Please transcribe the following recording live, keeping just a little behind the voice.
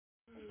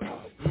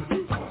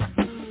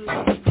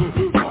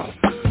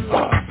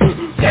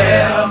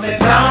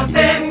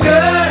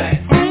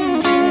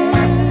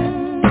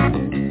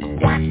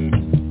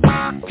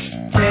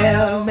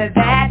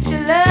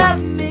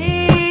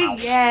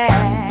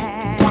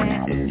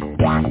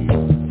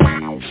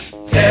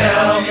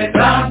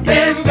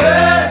something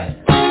good.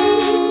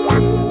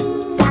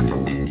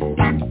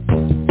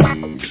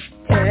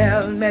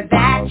 Tell me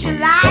that you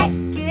like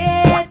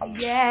it,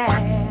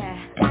 yeah.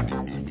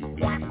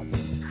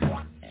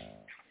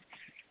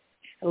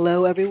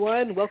 Hello,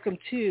 everyone. Welcome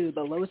to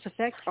the L.O.I.S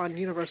Effect on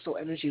Universal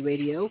Energy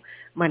Radio.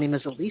 My name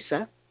is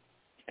Alyssa.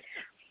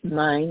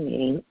 My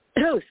name,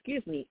 is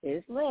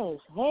Liz.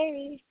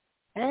 Hey.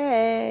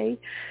 Hey.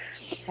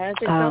 How's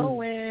it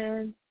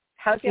going?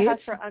 How's your house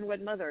for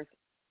unwed mothers?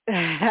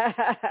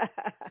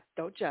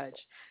 Don't judge.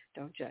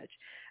 Don't judge.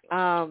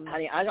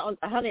 Honey, I'm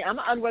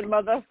an unwed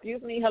mother.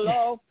 Excuse me.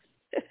 Hello.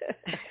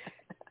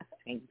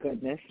 Thank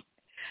goodness.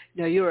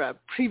 No, you're a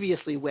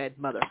previously wed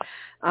mother.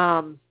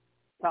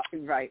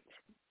 Right.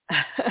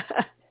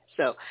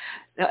 So,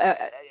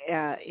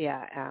 Anna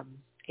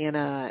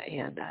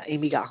and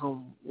Amy got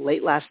home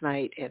late last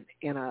night, and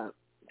Anna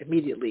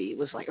immediately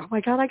was like, "Oh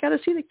my God, I got to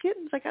see the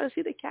kittens! I got to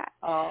see the cat!"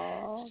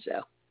 Oh.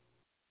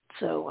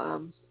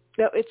 So,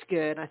 no, it's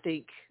good. I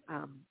think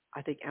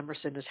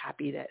Emerson is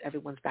happy that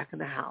everyone's back in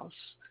the house.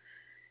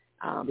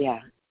 Yeah.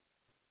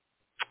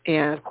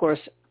 And of course,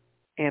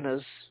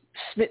 Anna's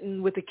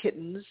smitten with the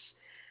kittens,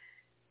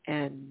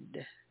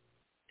 and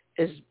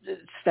is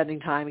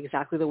spending time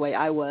exactly the way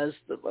I was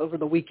over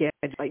the weekend,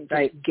 like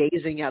just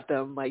gazing at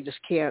them, like just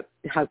can't.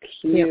 How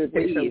cute!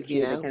 They're so cute.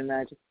 You know? I can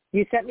imagine.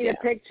 You sent me the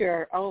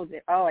picture.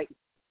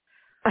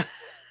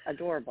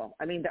 Adorable.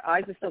 I mean, their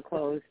eyes are still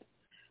closed.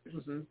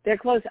 Mm-hmm. They're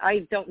closed.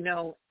 I don't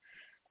know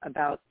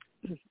about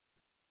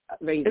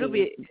raising. It'll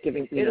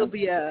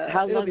be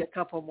a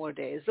couple more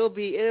days.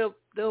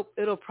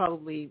 It'll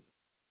probably.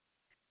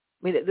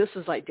 I mean, this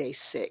is like day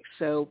 6,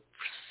 so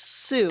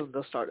soon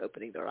they'll start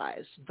opening their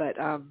eyes. But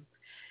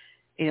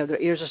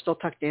their ears are still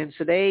tucked in,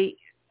 so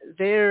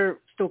they're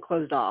still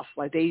closed off.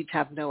 Like they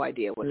have no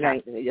idea what's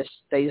happening.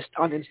 They just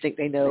on instinct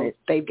they know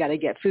they've got to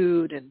get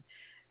food, and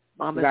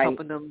Mom is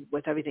helping them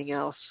with everything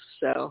else.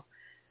 So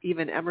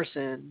even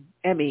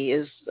Emmy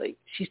is like,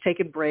 she's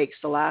taken breaks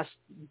the last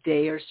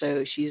day or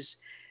so. She's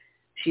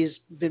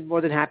been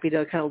more than happy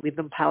to kind of leave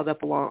them piled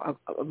up along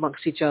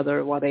amongst each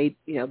other while they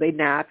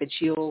nap, and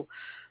she'll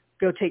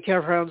go take care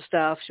of her own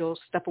stuff. She'll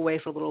step away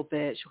for a little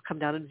bit. She'll come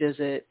down and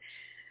visit.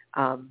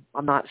 I'm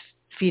not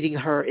feeding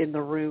her in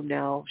the room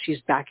now.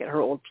 She's back at her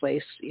old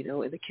place, in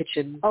the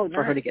kitchen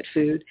for her to get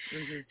food.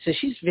 Mm-hmm. So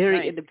she's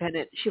very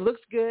independent. She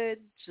looks good.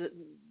 She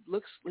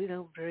looks,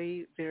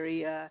 very,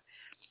 very,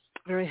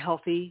 very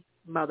healthy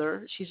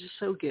mother. She's just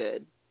so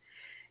good.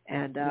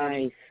 And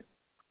nice.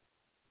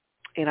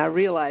 And I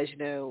realize,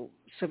 so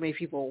many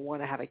people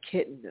want to have a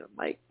kitten. And I'm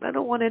like, I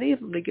don't want any of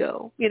them to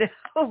go,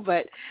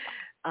 but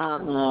I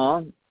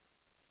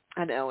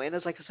know. And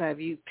it's like I said,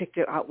 have you picked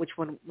out which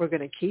one we're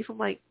going to keep? I'm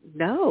like,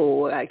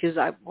 no, because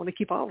I want to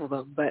keep all of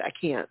them, but I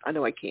can't. I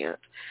know I can't.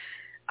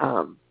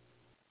 I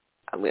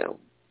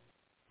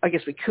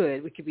guess we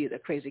could. We could be the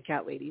crazy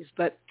cat ladies,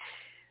 but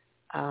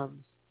I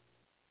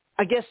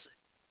guess,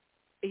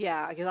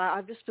 because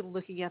I've just been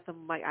looking at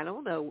them like, I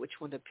don't know which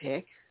one to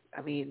pick.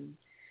 I mean,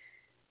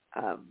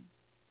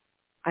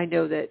 I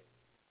know that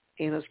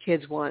Anna's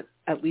kids want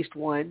at least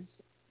one,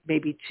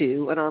 maybe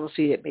 2, and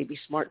honestly, it may be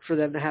smart for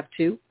them to have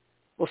 2.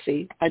 We'll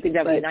see. I think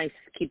that would be nice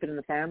to keep it in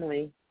the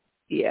family.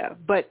 Yeah,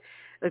 but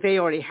they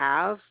already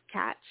have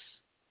cats,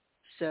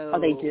 so. Oh,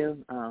 they do?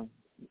 Oh,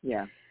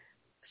 yeah.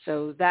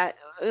 So that,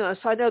 so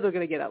I know they're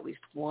going to get at least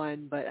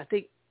one, but I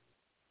think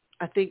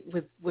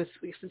with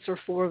since there are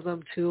 4 of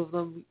them, 2 of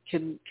them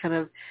can kind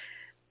of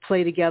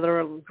play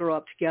together and grow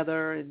up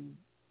together, and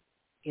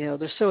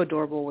they're so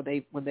adorable when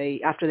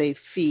they after they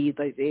feed,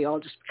 like they all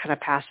just kind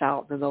of pass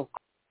out, and then they'll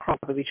crawl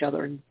up with each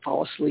other and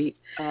fall asleep.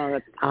 Oh,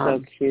 that's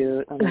so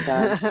cute. Oh my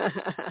God.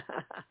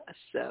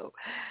 So,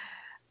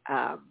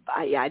 I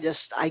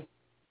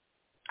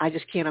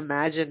just can't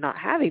imagine not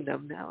having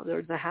them now. They're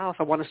in the house.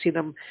 I want to see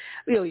them.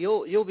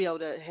 You'll be able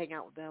to hang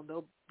out with them.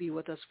 They'll be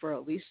with us for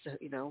at least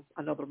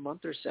another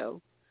month or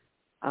so.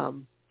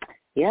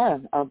 Yeah,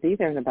 I'll be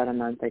there in about a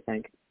month, I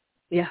think.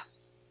 Yeah.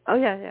 Oh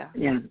yeah.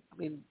 Yeah. I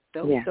mean,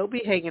 they'll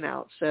be hanging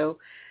out. So,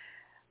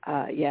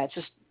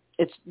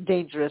 it's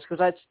dangerous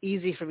because it's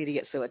easy for me to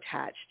get so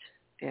attached,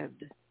 and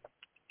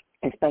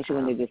especially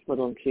when they're just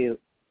little and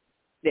cute.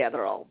 Yeah,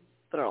 they're all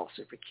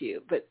super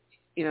cute, but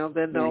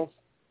then they'll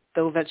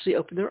eventually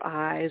open their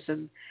eyes,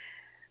 and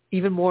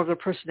even more of their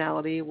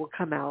personality will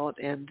come out.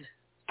 And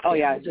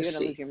you're gonna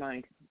lose your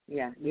mind.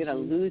 Yeah, you're gonna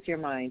lose your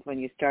mind when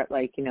you start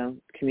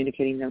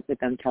communicating with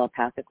them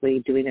telepathically,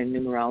 doing their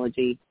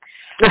numerology,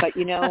 but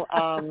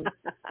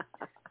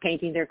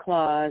painting their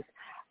claws,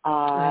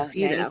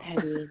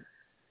 mani-pedi.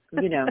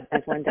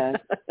 As one does.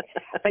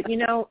 But,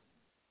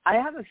 I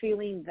have a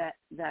feeling that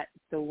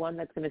the one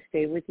that's going to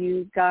stay with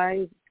you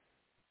guys,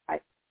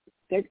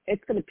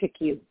 it's going to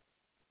pick you.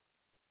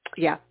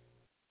 Yeah.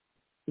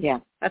 Yeah.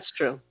 That's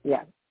true.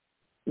 Yeah.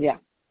 Yeah.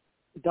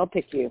 They'll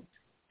pick you.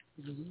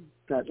 Mm-hmm.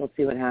 But we'll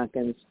see what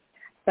happens.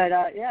 But,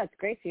 it's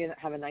great. So you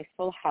have a nice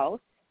full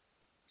house,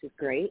 which is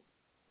great.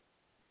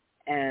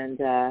 And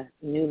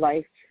new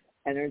life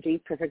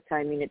energy, perfect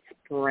timing. It's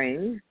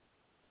spring.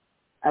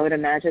 I would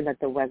imagine that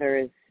the weather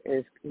is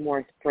is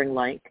more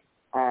spring-like,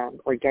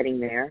 or getting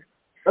there.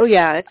 Oh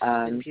yeah, it's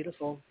been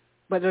beautiful,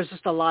 but there's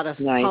just a lot of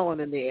pollen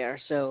in the air,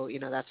 so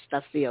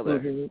that's the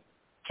other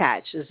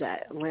catch is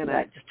that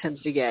Atlanta just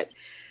tends to get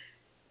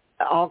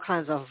all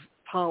kinds of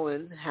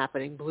pollen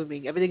happening,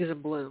 blooming. Everything is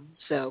in bloom.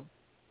 So,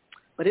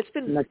 but it's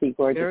been must be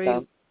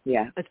gorgeous.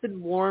 It's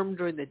been warm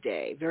during the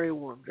day, very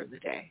warm during the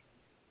day.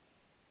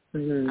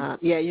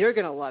 Mm-hmm. Yeah, you're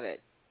gonna love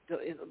it.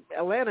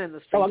 Atlanta in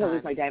the springtime. Oh, I'm gonna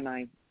lose my damn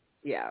mind.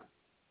 Yeah.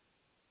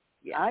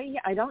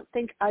 I don't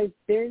think I've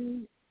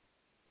been.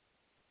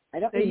 I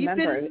don't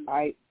remember.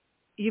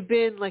 You've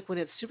been like when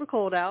it's super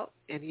cold out,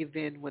 and you've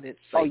been when it's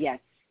like. Oh yes.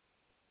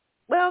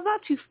 Well,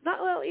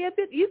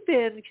 you've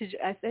been because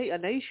I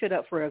know you showed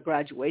up for a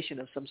graduation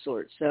of some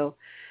sort, so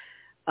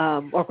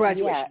or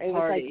graduation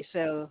party. Like,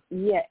 so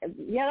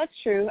that's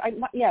true. I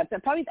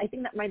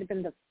think that might have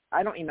been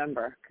I don't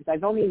remember because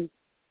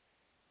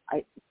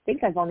I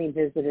think I've only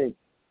visited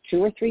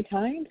 2 or 3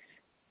 times.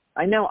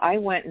 I know I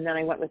went, and then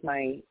I went with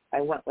my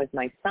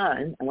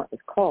son. I went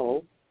with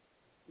Cole.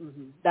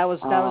 Mm-hmm. That was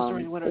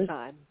during the winter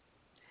time.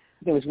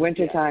 It was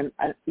winter time.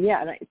 And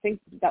I think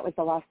that was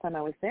the last time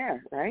I was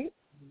there, right?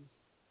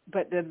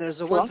 But then there's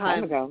the one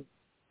time ago.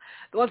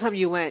 The one time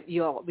you went,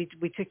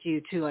 we took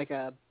you to like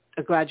a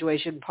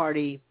graduation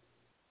party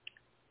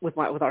with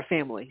our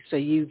family, so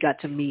you got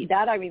to meet.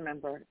 That I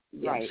remember.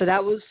 Yeah, right. So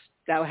that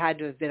had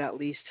to have been at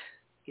least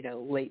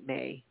late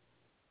May,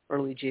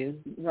 early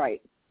June.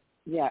 Right.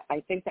 Yeah,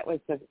 I think that was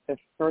the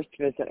first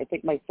visit. I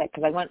think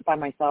because I went by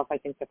myself. I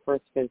think the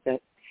first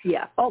visit.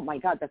 Yeah. Oh my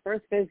God, the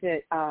first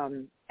visit.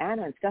 Anna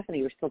and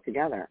Stephanie were still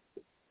together.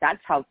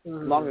 That's how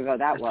long ago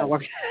that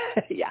was.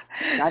 Yeah.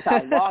 That's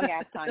a long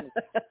ass time.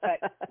 But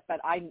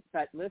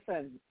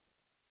listen,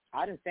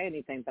 I didn't say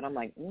anything, but I'm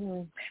like,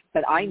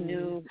 But I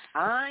knew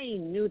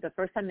the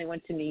first time they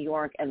went to New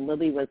York, and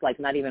Lily was like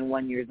not even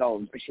 1 year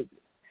old.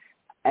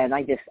 And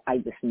I just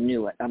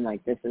knew it. I'm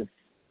like, this is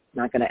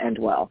not going to end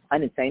well. I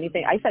didn't say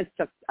anything. I said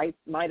stuff. I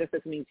might have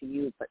said something to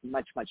you, but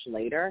much, much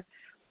later.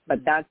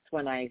 But that's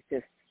when I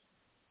just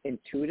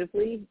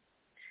intuitively,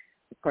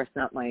 of course,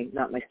 not my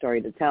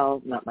story to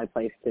tell, not my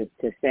place to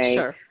say.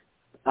 Sure.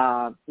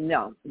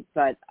 No,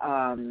 but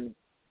and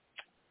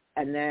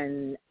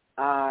then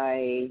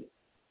I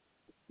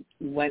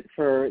went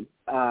for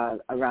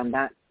around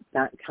that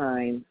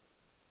time.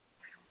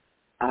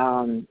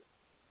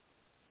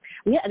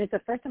 Yeah, and it's the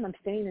first time I'm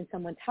staying in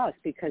someone's house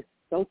because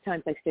those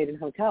times I stayed in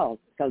hotels.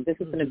 So this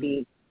is going to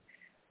be,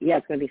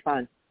 it's going to be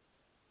fun.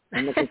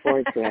 I'm looking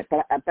forward to it.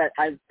 But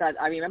I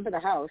remember the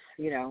house,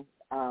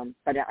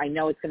 but I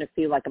know it's going to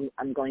feel like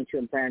I'm going to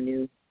a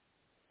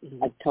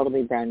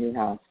totally brand new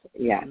house.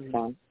 Yeah. Mm-hmm.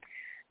 So,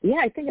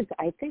 yeah, I think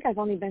I've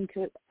only been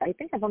to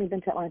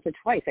Atlanta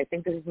twice. I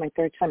think this is my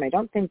third time. I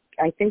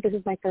think this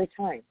is my third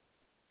time.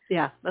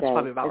 Yeah, that's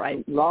probably about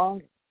right.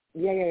 Long.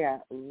 Yeah.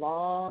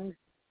 Long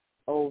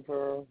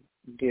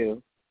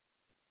overdue.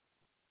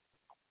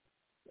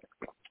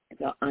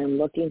 So I'm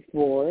looking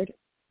forward,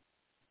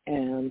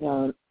 and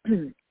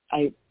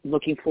I'm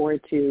looking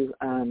forward to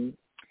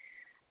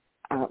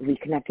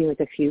reconnecting with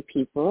a few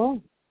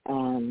people,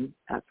 to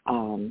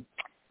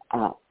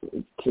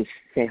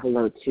say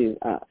hello to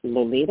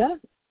Lolita,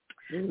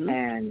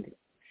 and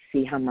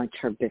see how much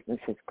her business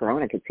has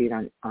grown. I could see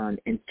it on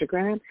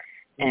Instagram,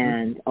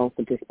 and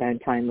also to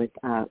spend time with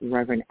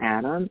Reverend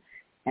Adam,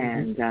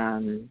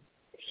 and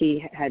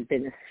he had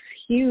been a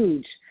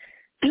huge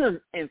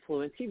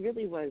influence. He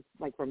really was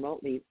like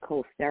remotely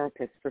Cole's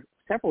therapist for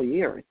several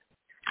years.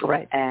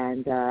 Right.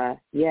 And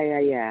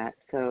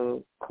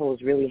so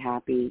Cole's really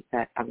happy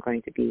that I'm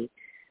going to be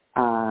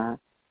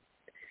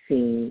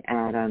seeing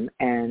Adam,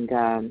 and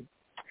then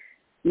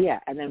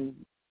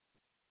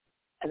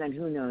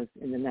who knows,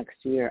 in the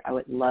next year I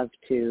would love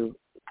to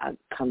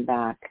come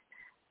back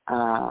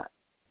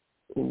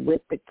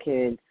with the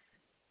kids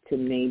to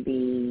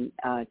maybe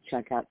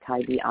check out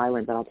Tybee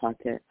Island, but I'll talk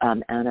to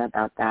Anna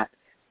about that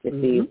to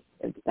see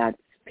if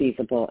that's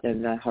feasible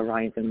in the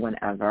horizon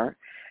whenever.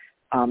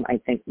 I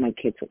think my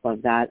kids would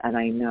love that, and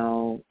I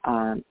know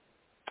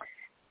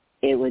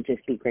it would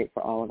just be great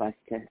for all of us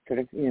to sort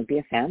of, be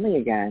a family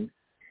again,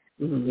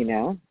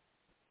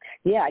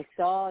 Yeah, I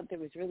saw that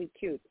was really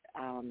cute.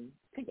 I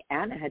think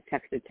Anna had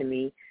texted to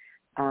me.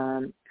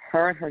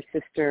 Her and her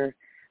sister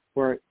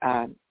were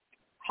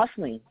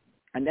hustling.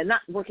 And they're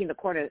not working the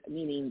quarter,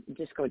 meaning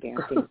disco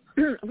dancing.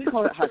 We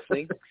call it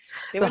hustling.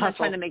 They were not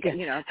trying to make it,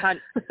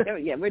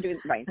 we're doing,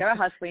 right. They were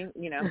hustling,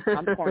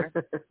 on the corner.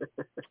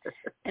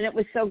 And it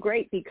was so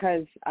great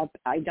because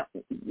I don't,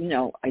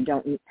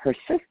 her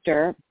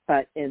sister,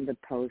 but in the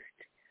post,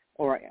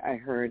 or I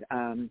heard,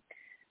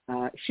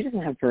 she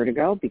doesn't have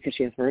vertigo because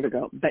she has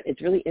vertigo, but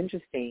it's really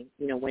interesting,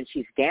 when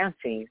she's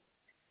dancing,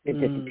 it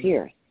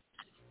disappears,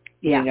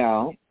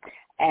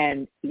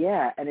 And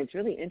it's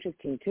really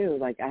interesting too.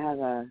 Like I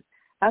have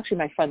actually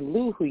my friend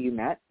Lou, who you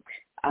met,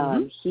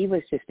 he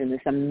was just in this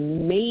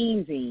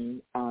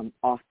amazing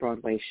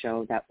off-Broadway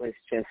show that was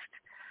just,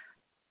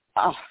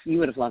 you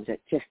would have loved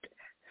it. Just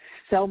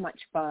so much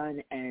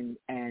fun and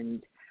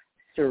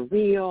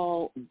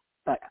surreal,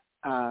 but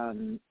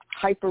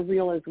hyper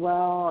real as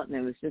well, and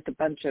it was just a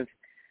bunch of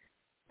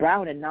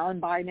brown and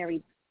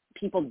non-binary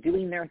people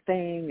doing their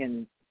thing,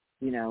 and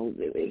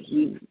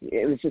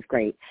it was just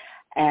great.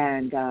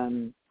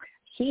 And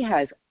he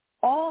has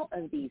all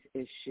of these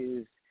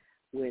issues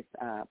with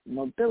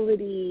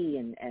mobility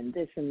and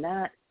this and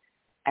that,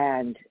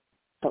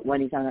 but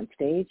when he's on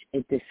stage,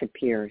 it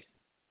disappears.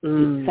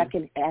 The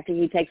second after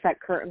he takes that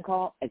curtain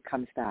call, it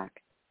comes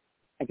back.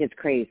 Like, it's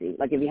crazy.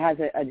 Like, if he has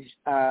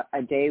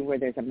a day where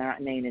there's a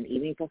matinee and an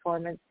evening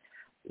performance,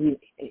 he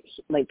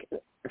like,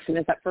 as soon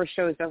as that first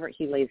show is over,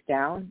 he lays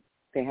down.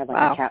 They have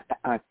like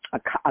a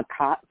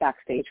cot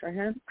backstage for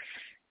him,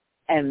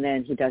 and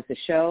then he does the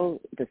show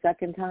the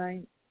second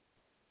time.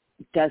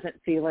 Doesn't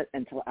feel it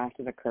until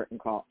after the curtain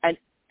call, and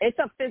it's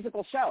a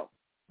physical show.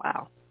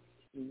 Wow.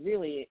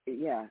 Really,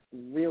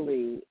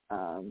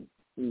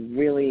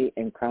 really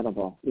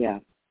incredible. Yeah,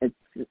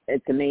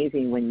 it's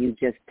amazing when you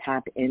just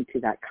tap into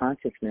that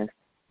consciousness,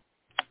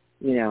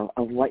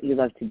 of what you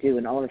love to do,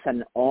 and all of a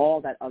sudden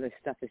all that other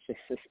stuff is just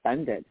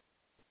suspended,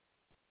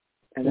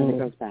 and then it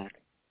goes back.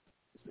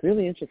 It's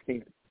really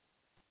interesting.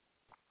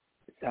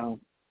 So,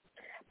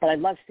 but I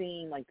love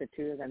seeing like the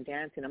two of them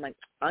dancing. I'm like,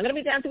 I'm gonna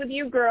be dancing with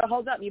you, girl.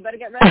 Hold up, you better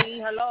get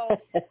ready. Hello.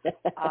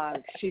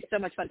 She's so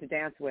much fun to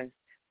dance with.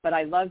 But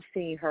I love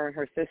seeing her and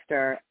her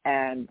sister,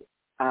 and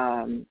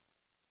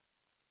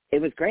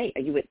it was great.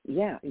 You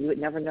would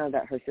never know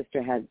that her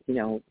sister had,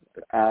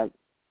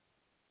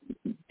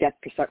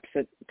 depth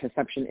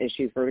perception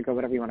issues, vertigo,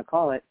 whatever you want to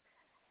call it.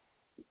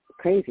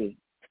 Crazy.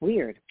 It's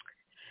weird.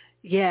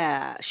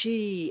 Yeah,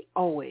 she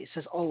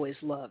has always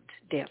loved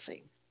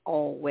dancing,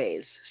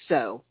 always.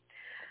 So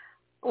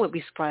I wouldn't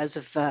be surprised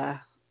if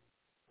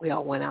we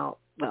all went out.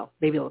 Well,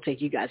 maybe it'll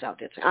take you guys out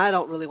dancing. I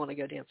don't really want to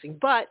go dancing,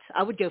 but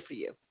I would go for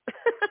you.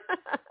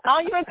 Oh,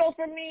 you would go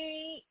for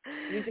me?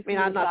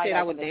 I'm not saying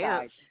I would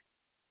dance.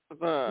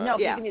 No,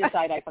 you give me the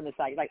side eye from the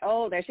side. You're like,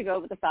 oh, there she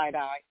goes with the side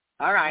eye.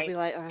 All right. I'll be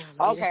like,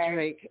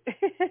 okay.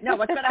 No,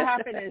 what's going to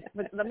happen is,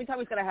 let me tell you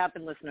what's going to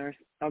happen, listeners,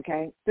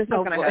 okay? This is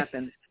what's going to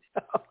happen.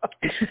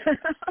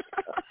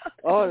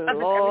 Oh,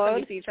 Lord. Every time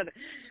we see each other.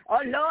 Oh,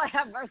 Lord,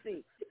 have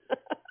mercy.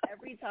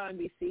 Every time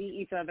we see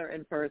each other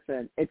in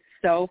person, it's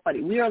so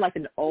funny. We are like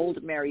an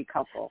old married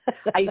couple.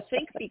 I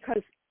think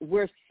because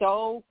we're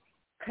so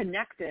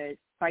connected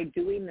by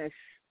doing this,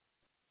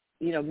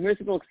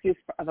 musical excuse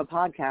of a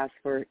podcast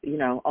for,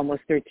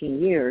 almost 13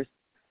 years,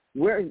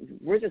 we're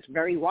just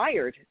very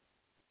wired.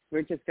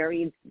 We're just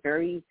very,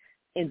 very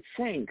in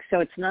sync. So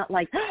it's not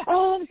like,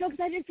 oh, I'm so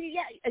excited to see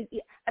you.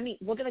 Yeah. I mean,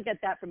 we're going to get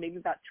that for maybe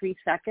about 3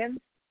 seconds,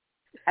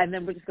 and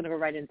then we're just going to go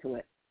right into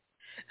it.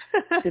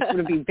 It's going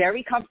to be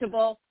very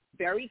comfortable,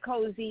 very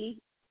cozy.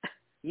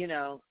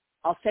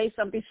 I'll say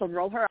something, she'll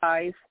roll her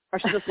eyes, or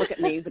she'll just look at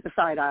me with the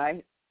side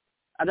eye,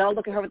 and then I'll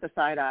look at her with the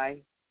side eye,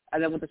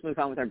 and then we'll just move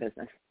on with our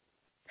business.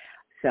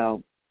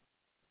 So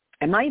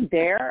am I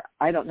there?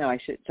 I don't know.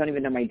 Don't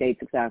even know my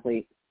dates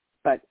exactly.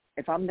 But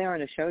if I'm there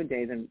on a show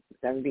day, then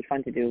that would be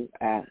fun to do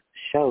a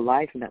show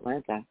live from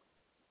Atlanta,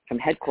 from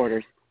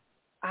headquarters.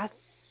 I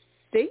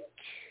think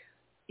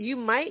you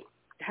might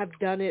have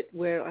done it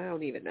where, I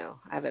don't even know.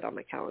 I have it on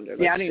my calendar.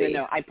 I don't even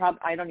know. I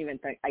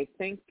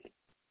think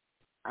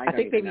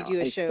maybe do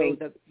a show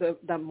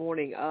the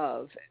morning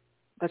of.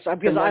 Because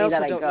I also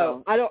don't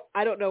know.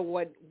 I don't know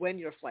when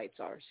your flights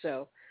are.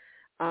 So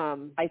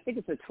I think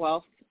it's the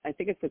 12th. I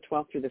think it's the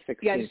 12th through the 16th.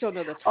 Yeah, I just don't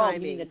know the timing. Oh,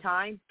 you mean the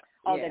time?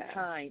 Oh, yeah. The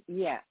time.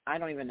 Yeah, I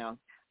don't even know.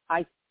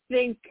 I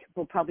think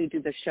we'll probably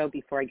do the show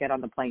before I get on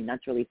the plane.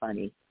 That's really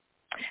funny.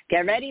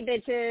 Get ready,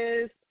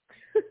 bitches.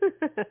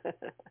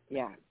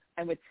 Yeah.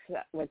 And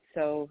what's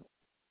so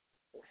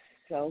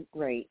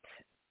great.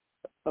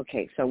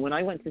 Okay, so when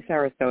I went to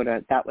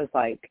Sarasota, that was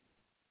like,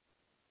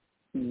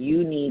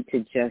 you need to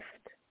just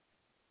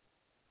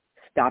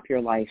stop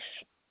your life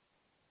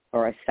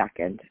for a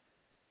second,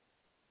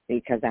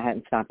 because I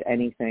hadn't stopped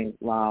anything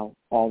while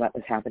all that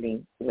was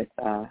happening with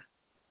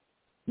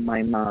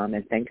my mom.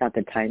 And thank God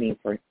the timing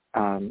for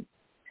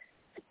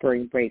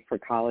spring break for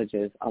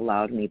colleges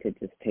allowed me to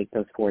just take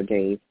those 4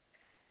 days,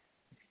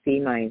 see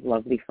my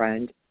lovely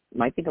friend.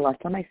 Might be the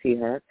last time I see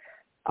her.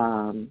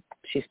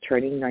 She's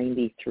turning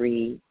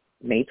 93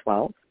 May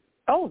 12th.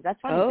 Oh, that's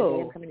fine. Oh. The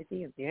day I'm coming to see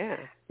you. Yeah.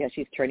 Yeah,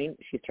 she's turning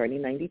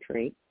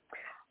 93.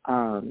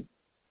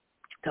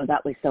 So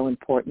that was so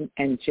important.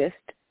 And just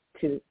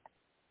to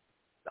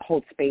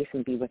hold space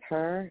and be with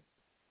her.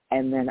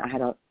 And then I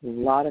had a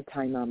lot of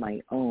time on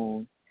my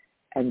own,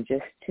 and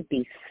just to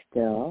be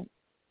still.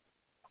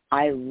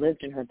 I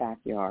lived in her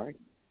backyard,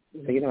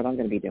 so you know what I'm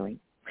going to be doing.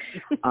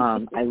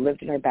 I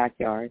lived in her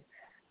backyard,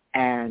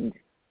 and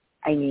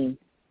I mean,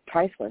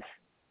 priceless.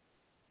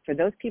 For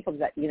those people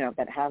that,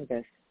 that have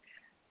this,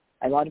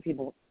 a lot of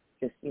people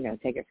just,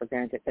 take it for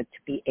granted, but to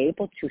be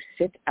able to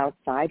sit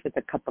outside with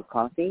a cup of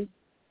coffee,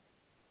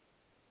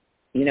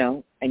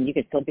 and you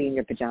can still be in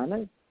your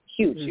pajamas,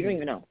 huge. You don't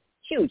even know.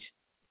 Huge.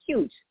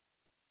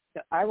 So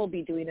I will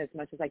be doing as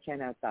much as I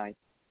can outside.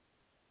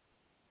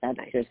 That's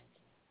nice. Just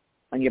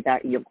on your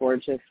back, your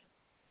gorgeous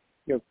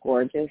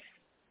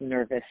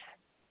nervous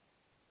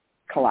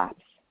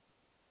collapse.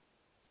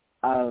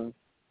 of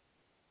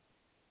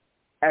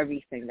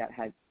everything that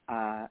had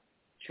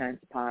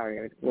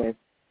transpired with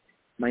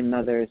my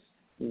mother's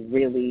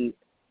really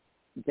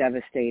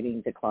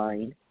devastating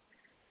decline,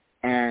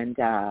 and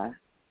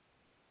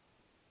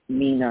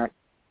me not,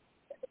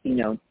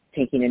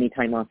 taking any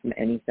time off from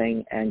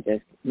anything, and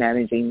just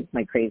managing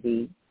my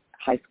crazy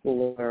high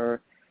schooler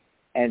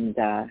and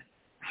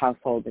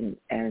household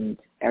and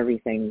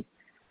everything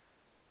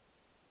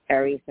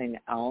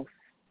else,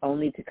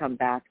 only to come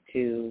back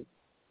to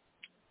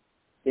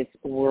this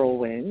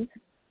whirlwind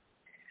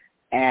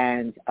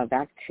and of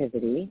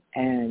activity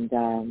and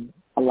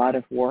a lot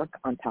of work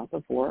on top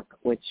of work,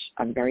 which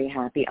I'm very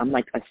happy. I'm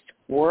like a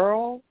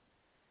squirrel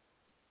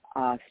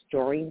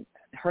storing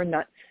her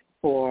nuts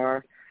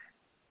for,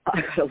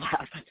 I'm going to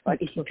laugh, that's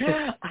funny.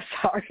 I'm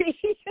sorry.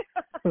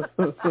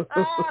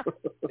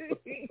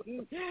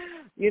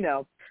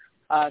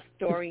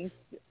 Storing,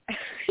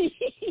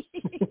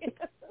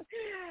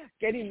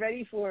 getting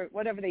ready for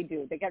whatever they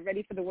do. They get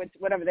ready for the winter,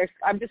 whatever.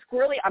 I'm just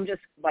squirrely. I'm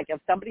just like, if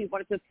somebody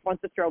wants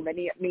to throw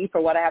many at me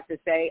for what I have to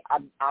say,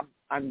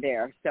 I'm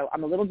there. So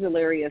I'm a little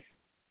delirious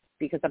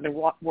because I've been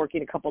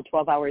working a couple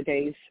 12-hour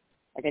days.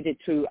 Like I did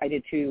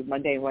two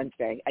Monday and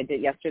Wednesday. I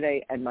did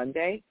yesterday and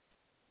Monday.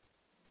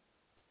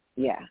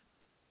 Yeah.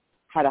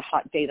 Had a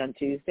hot date on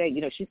Tuesday.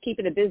 She's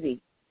keeping it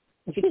busy.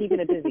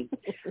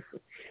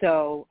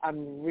 So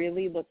I'm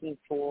really looking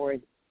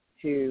forward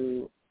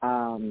to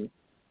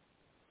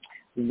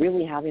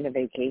really having a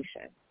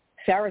vacation.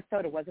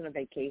 Sarasota wasn't a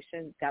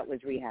vacation. That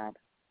was rehab.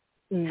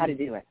 How to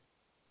do it.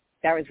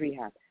 That was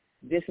rehab.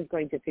 This is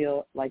going to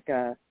feel like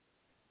a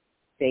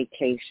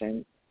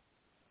vacation.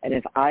 And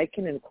if I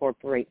can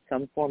incorporate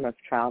some form of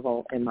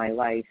travel in my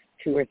life,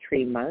 2 or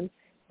 3 months,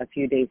 a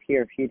few days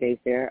here, a few days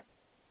there,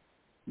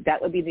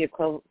 that would be the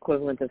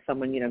equivalent of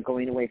someone,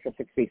 going away for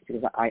 6 weeks,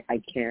 because I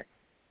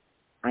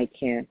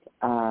can't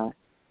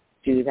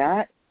do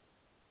that.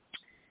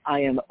 I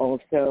am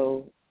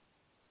also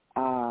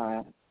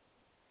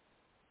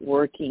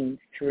working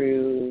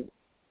through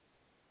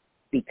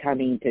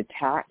becoming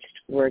detached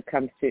where it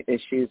comes to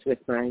issues with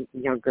my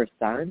younger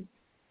son.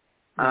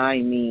 I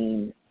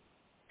mean,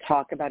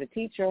 talk about a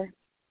teacher.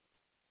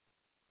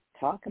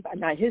 Talk about,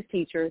 not his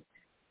teachers,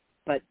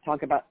 but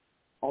talk about,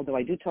 although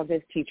I do talk to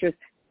his teachers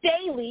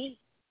daily,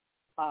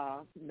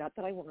 not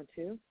that I want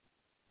to.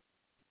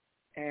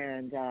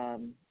 And,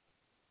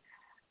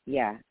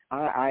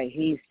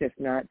 he's just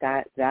not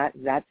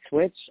that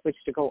switch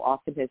to go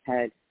off in his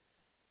head.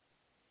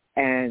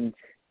 And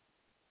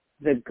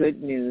the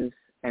good news,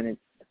 and it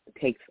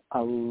takes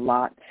a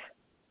lot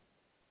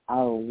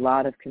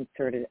of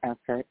concerted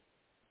effort.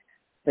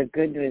 The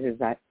good news is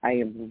that I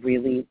am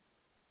really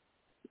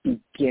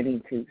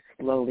beginning to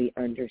slowly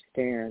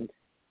understand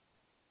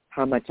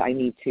how much I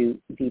need to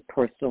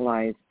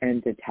depersonalize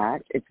and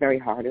detach. It's very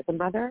hard as a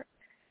mother,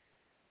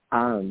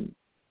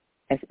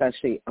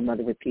 especially a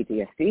mother with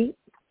PTSD.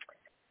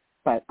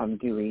 But I'm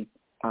doing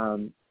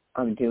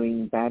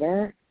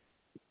better.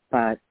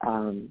 But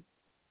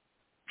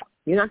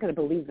you're not going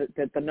to believe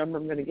that the number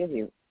I'm going to give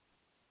you.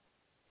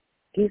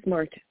 He's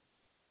marked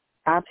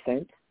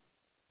absent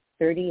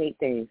 38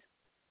 days.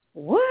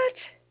 What?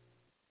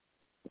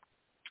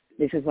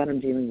 This is what I'm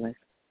dealing with.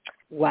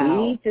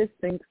 Wow. He just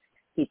thinks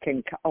he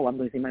can, I'm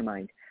losing my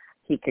mind.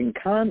 He can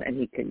come and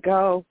he can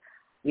go.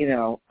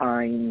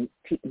 I'm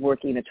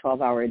working a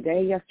 12-hour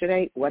day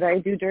yesterday. What did I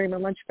do during my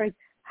lunch break?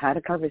 Had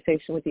a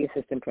conversation with the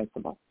assistant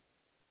principal.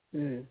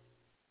 And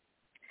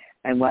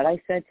what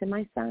I said to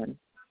my son,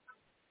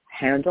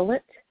 handle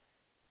it.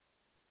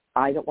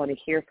 I don't want to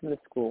hear from the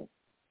school.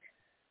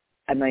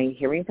 Am I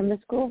hearing from the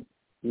school?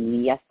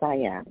 Yes, I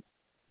am.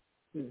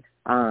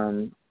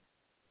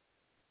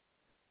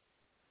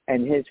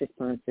 And his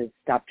response is,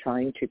 stop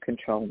trying to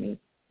control me.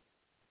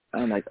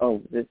 I'm like,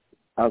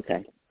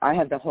 okay. I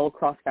have the whole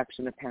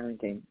cross-section of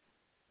parenting,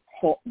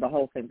 the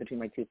whole thing between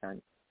my two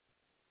sons.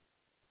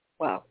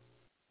 Wow.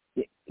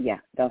 Yeah,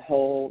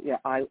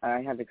 I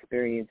have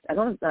experienced,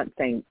 I'm not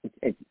saying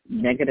it's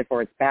negative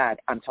or it's bad.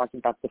 I'm talking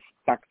about the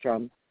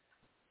spectrum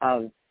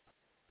of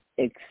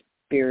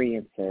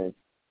experiences.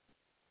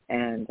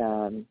 And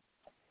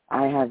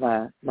I have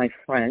my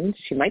friend,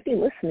 she might be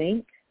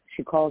listening.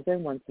 She calls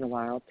in once in a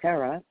while,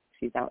 Tara.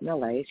 She's out in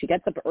L.A. She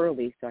gets up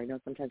early, so I know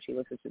sometimes she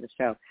listens to the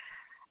show.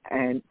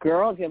 And,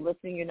 girl, if you're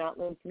listening, you're not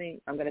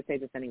listening, I'm going to say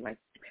this anyway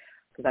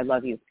because I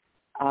love you.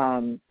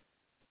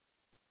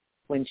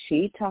 When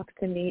she talks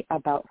to me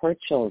about her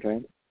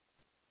children,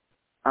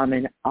 I'm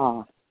in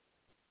awe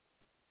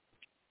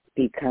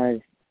because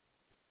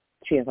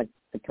she has,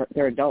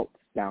 they're adults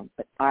now.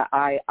 But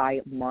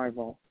I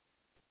marvel.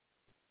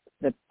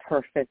 The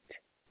perfect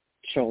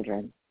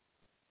children.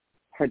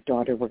 Her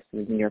daughter works for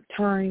the New York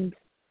Times.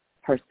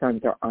 Her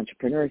sons are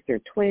entrepreneurs.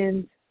 They're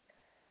twins.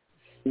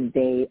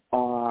 They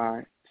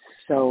are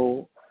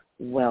so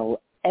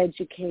well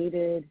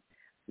educated.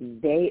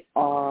 They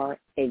are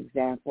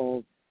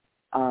examples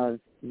of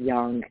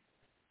young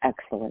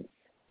excellence.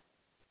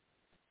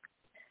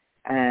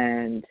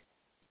 And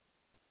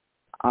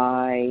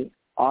I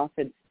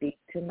often speak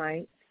to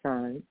my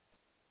son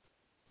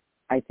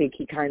I think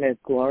he kind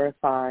of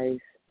glorifies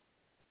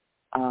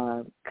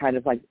kind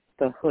of like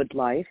the hood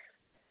life.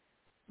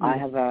 I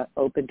have an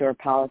open door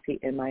policy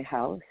in my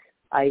house.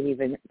 I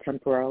even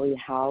temporarily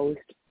housed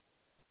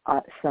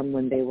some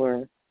when they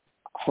were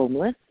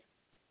homeless.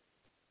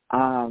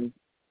 And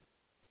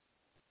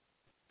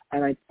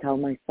I tell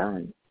my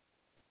son,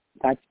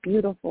 that's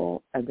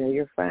beautiful, and they're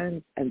your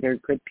friends, and they're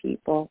good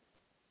people.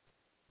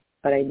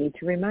 But I need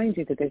to remind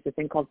you that there's a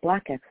thing called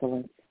black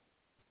excellence.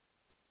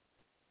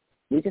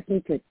 We just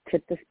need to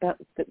tip the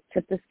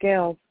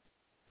scales.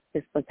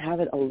 Let's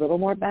have it a little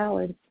more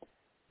balanced.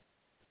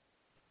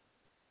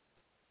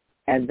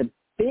 And the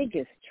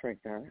biggest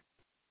trigger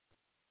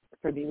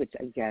for me, which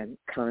again,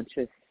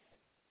 conscious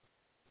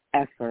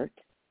effort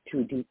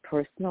to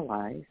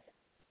depersonalize,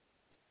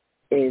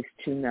 is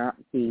to not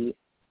be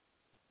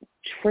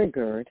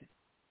triggered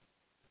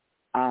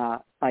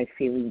by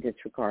feeling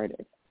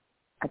disregarded.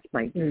 That's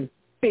my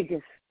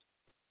biggest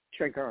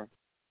trigger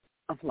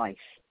of life.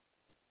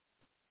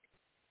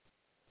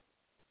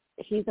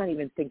 He's not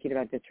even thinking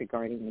about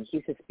disregarding me.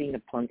 He's just being a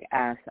punk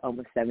ass,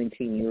 almost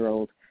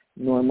 17-year-old,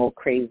 normal,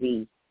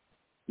 crazy,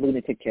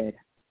 lunatic kid.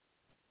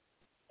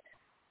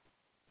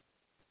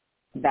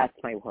 That's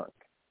my work,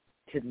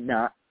 to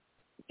not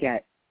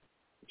get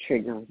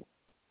triggered.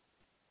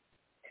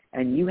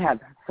 And you have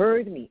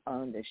heard me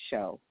on this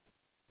show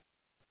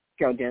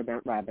go down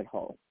that rabbit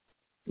hole.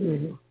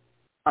 Mm-hmm.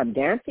 I'm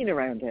dancing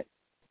around it,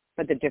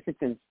 but the difference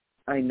is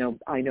I know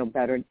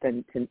better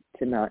than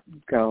to not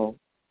go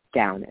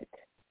down it.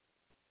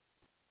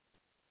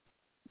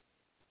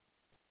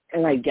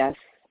 And I guess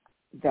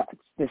that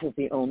this is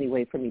the only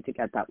way for me to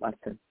get that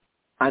lesson.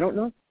 I don't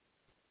know.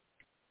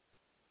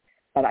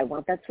 But I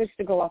want that switch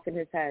to go off in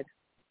his head.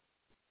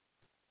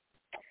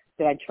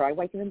 Did I try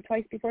waking him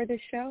twice before this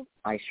show?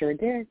 I sure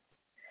did.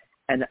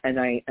 And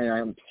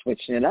I'm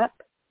switching it up.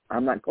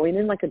 I'm not going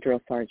in like a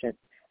drill sergeant.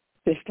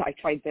 I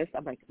tried this.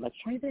 I'm like, let's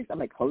try this. I'm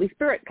like, Holy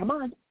Spirit, come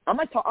on. I'm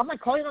not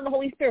calling on the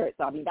Holy Spirit.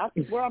 So, I mean,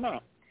 that's where I'm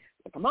at.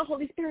 But come on,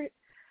 Holy Spirit.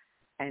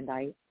 And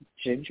I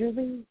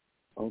gingerly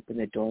opened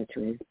the door to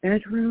his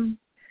bedroom.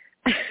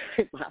 I'm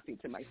laughing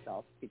to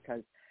myself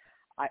because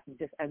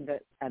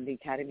the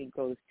academy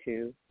goes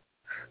to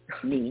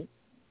me,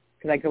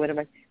 because I go in and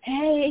I'm like,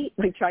 hey,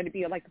 like trying to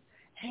be like,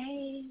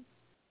 hey,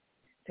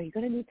 so you're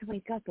going to need to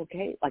wake up,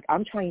 okay? Like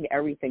I'm trying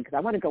everything because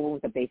I want to go in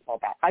with a baseball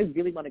bat. I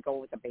really want to go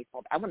in with a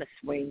baseball bat. I want to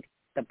swing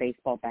the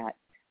baseball bat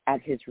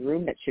at his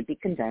room that should be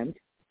condemned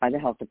by the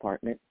health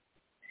department.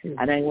 Mm-hmm.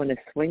 And I want to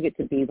swing it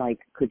to be like,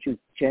 could you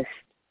just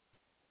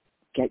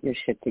get your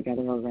shit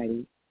together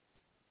already?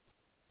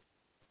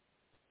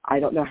 I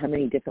don't know how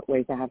many different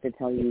ways I have to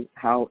tell you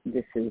how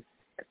this is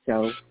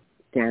so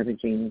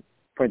damaging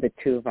for the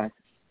two of us.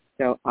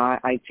 So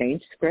I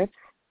changed scripts.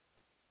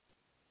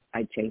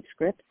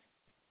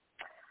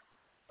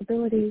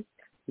 Ability.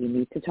 You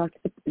need to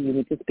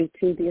speak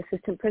to the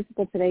assistant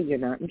principal today. You're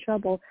not in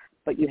trouble,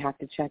 but you have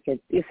to check it.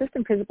 The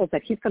assistant principal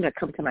said he's going to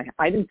come to my house.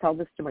 I didn't tell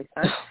this to my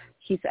son.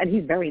 He's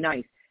very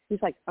nice.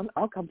 He's like,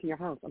 I'll come to your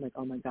house. I'm like,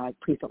 oh my God,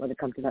 please don't let it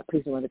come to that.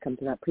 Please don't let it come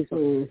to that. Please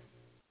don't.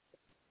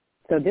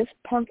 So this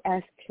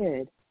punk-ass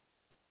kid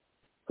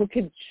who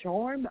can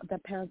charm the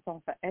pants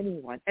off of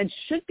anyone and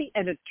should be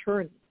an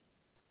attorney.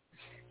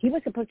 He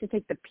was supposed to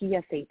take the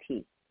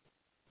PSAT.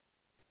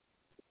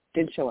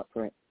 Didn't show up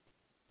for it.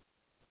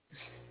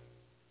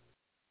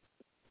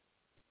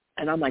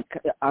 And I'm like,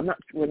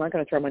 we're not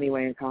going to throw money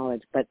away in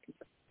college, but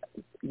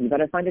you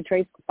better find a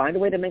trade, find a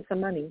way to make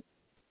some money.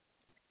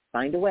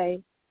 Find a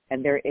way.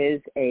 And there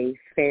is a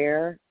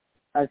fair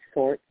of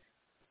sorts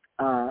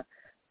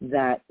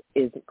that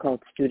is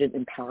called student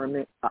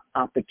empowerment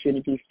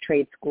opportunities,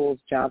 trade schools,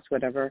 jobs,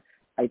 whatever.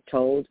 I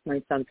told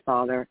my son's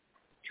father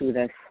to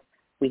this,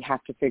 we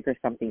have to figure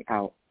something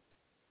out.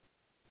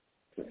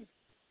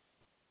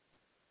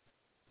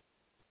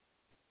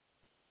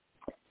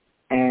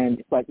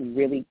 And what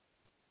really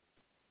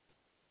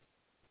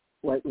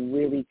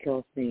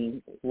kills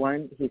me,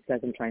 one, he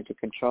says I'm trying to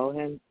control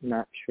him.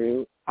 Not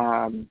true.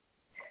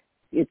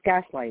 It's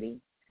gaslighting.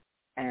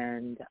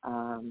 And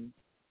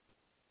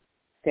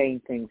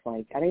saying things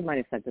like, I might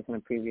have said this on a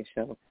previous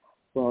show,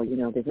 well,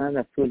 there's not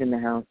enough food in the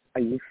house.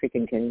 Are you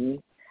freaking kidding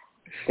me?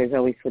 There's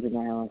always food in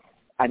the house.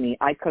 I mean,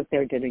 I cooked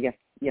their dinner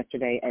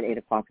yesterday at 8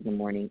 o'clock in the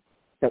morning.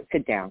 So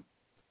sit down.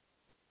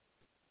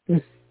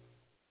 The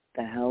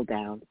hell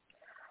down.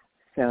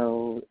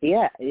 So,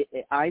 yeah,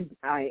 I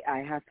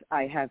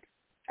have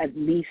at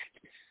least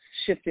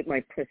shifted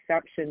my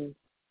perception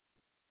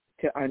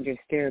to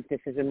understand this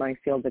is in my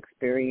field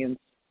experience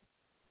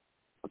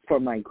for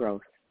my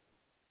growth.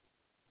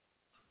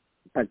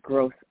 But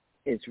growth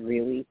is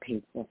really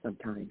painful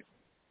sometimes.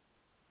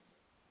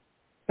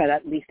 But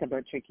at least I'm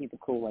not drinking the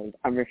Kool-Aid.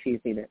 I'm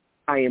refusing it.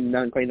 I am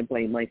not going to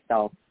blame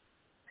myself.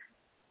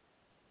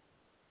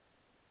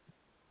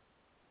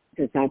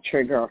 Because that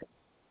trigger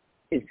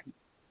is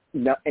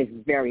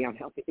very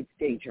unhealthy. It's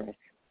dangerous.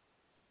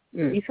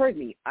 You've heard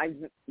me. I've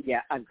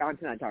gone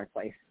to that dark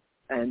place.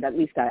 And at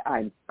least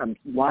I'm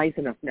wise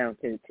enough now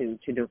to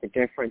know the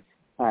difference.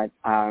 But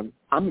I'm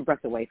a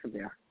breath away from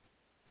there.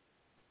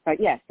 But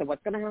yeah, so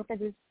what's going to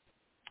happen is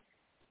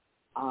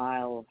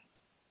I'll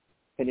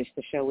finish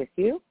the show with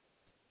you.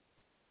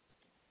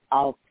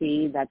 I'll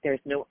see that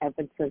there's no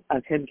evidence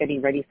of him getting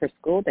ready for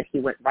school, that he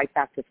went right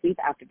back to sleep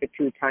after the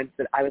 2 times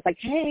that I was like,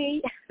 hey,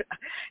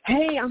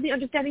 hey, I'm the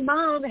understanding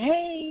mom.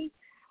 Hey,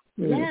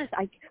 yes,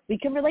 we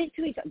can relate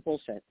to each other.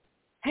 Bullshit.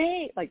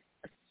 Hey, like,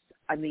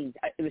 I mean,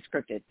 it was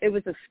scripted. It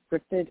was a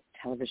scripted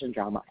television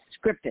drama.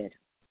 Scripted.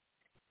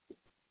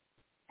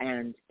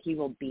 And he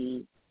will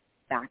be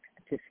back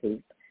to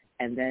sleep.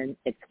 And then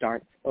it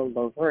starts all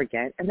over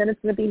again. And then it's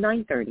going to be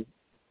 9:30.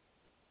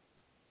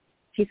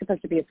 He's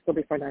supposed to be at school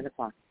before 9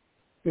 o'clock.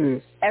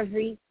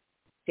 Every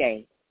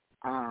day.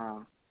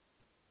 That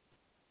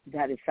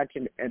is such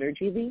an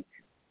energy leak.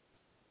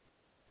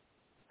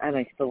 And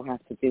I still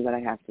have to do what I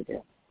have to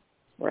do.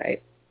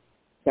 Right.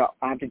 So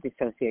I have to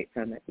dissociate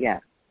from it, yeah.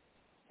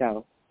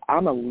 So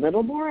I'm a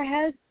little more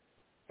ahead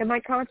in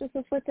my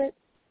consciousness with it,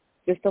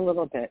 just a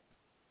little bit.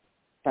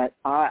 But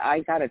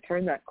I got to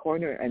turn that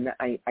corner, and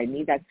I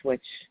need that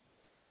switch.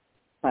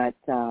 But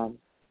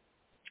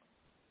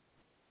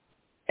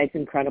it's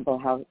incredible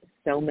how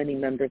so many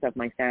members of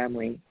my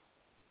family,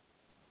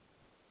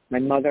 my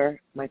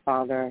mother, my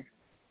father,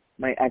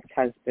 my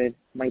ex-husband,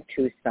 my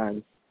 2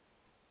 sons,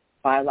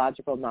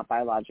 biological, not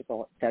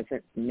biological,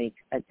 doesn't make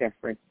a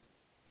difference.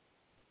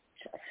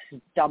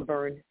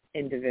 Stubborn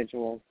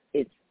individuals.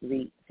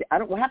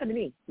 What happened to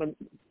me when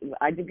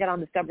I did get on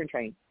the stubborn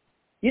train?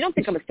 You don't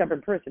think I'm a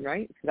stubborn person,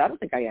 right? Because I don't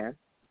think I am.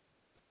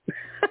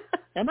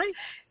 Am I?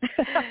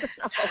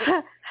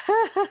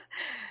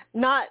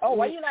 Not. Oh,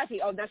 why are you laughing?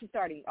 Oh, now she's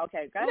starting.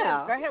 Okay, go ahead.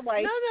 No. Go ahead,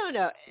 wife.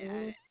 No.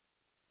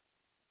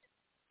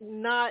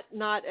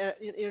 Not.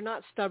 You're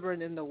not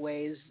stubborn in the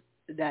ways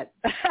that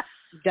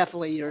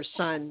definitely your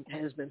son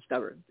has been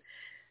stubborn.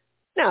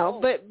 No,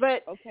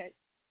 but okay.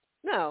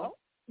 No,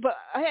 but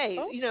hey,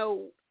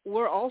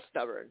 we're all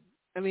stubborn.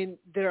 I mean,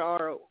 there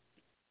are,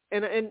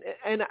 and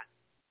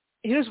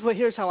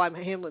here's how I'm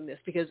handling this,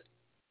 because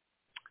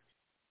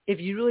if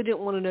you really didn't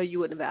want to know, you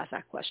wouldn't have asked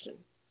that question.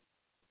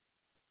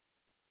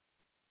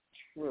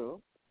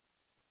 True.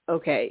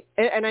 Okay,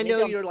 and I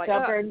know you're like,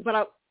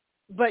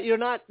 but you're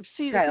not.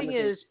 See, the thing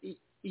is,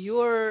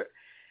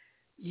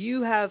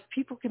 you have,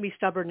 people can be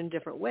stubborn in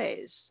different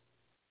ways.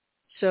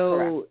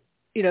 So,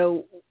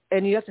 correct.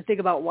 And you have to think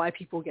about why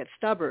people get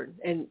stubborn.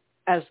 And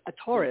as a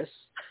Taurus,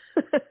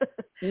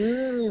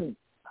 well,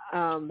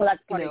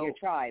 that's part of your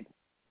tribe.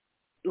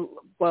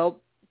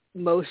 Well,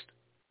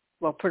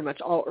 pretty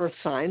much all Earth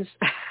signs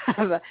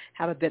have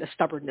a bit of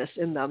stubbornness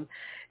in them,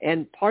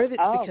 and part of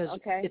it's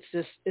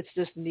because it's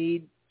this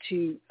need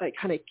to like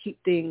kind of keep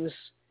things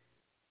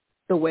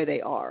the way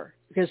they are,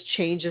 because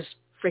change is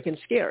freaking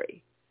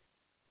scary.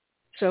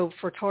 So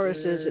for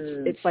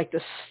Tauruses, it's like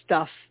the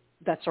stuff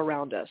that's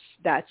around us.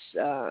 That's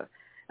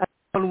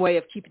one way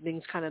of keeping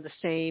things kind of the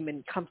same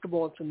and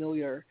comfortable and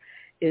familiar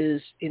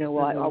is,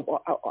 why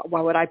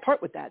would I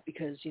part with that?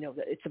 Because,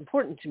 it's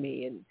important to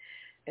me.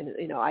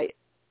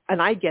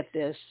 And I get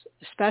this,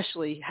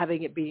 especially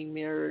having it being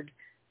mirrored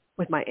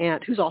with my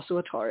aunt, who's also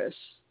a Taurus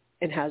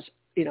and has,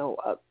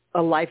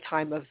 a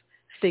lifetime of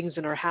things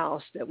in her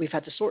house that we've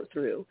had to sort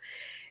through.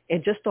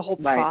 And just the whole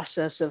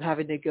process of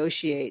having to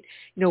negotiate,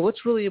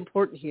 what's really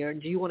important here?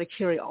 And do you want to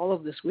carry all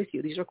of this with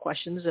you? These are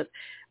questions that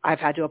I've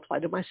had to apply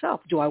to myself.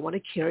 Do I want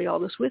to carry all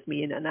this with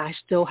me? And I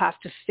still have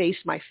to face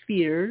my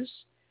fears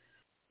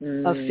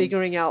of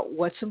figuring out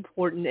what's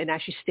important and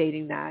actually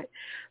stating that,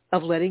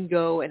 of letting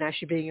go and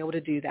actually being able to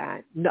do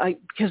that.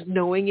 Because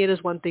knowing it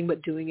is one thing,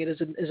 but doing it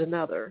is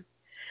another.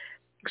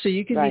 So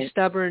you can be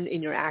stubborn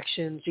in your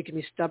actions. You can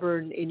be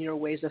stubborn in your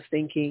ways of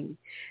thinking.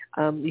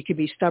 You can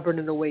be stubborn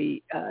in the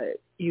way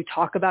you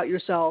talk about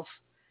yourself.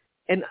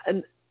 And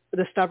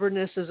the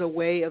stubbornness is a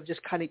way of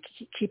just kind of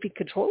keeping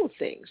control of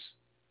things,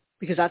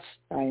 because that's,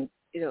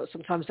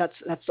 sometimes that's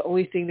the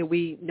only thing that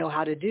we know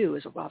how to do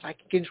is, well, if I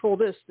can control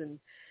this, then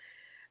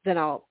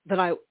I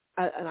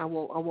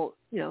won't,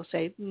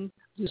 say,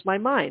 lose my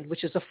mind,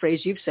 which is a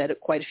phrase you've said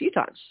quite a few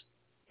times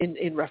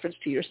in reference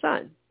to your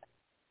son.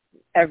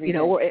 Every day,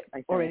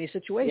 or any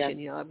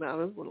situation, I'm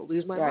going to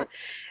lose my mind,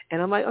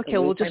 and I'm like, okay,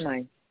 we'll just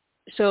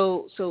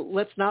so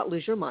let's not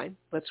lose your mind.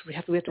 We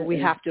have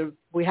to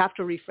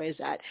rephrase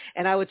that.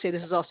 And I would say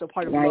this is also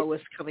part of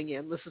L.O.I.S coming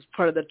in. This is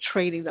part of the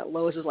training that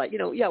L.O.I.S is like,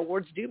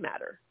 words do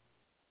matter.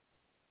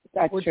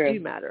 Words do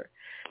matter.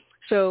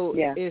 So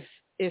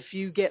if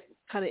you get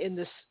kind of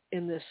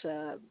in this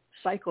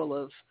cycle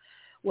of,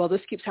 well,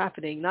 this keeps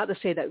happening, not to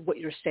say that what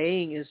you're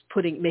saying is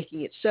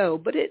making it so,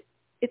 but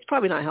it's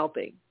probably not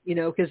helping,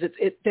 because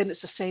then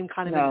it's the same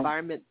kind of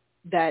environment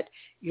that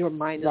your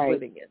mind is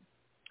living in.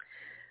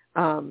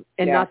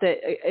 Not that,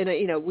 and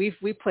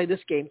we play this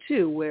game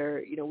too,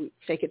 where, we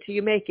fake it till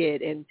you make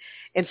it.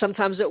 And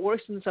sometimes it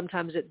works and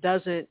sometimes it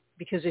doesn't,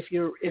 because if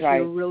you're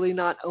really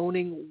not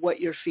owning what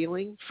you're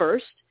feeling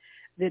first,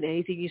 then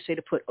anything you say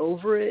to put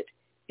over it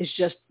is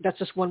that's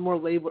just one more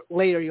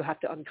layer you have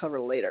to uncover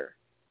later.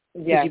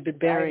 Because you've been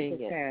burying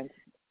it.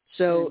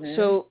 So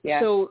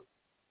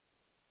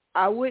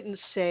I wouldn't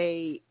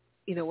say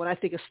when I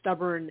think of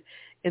stubborn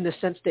in the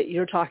sense that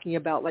you're talking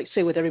about, like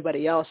say with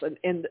everybody else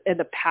and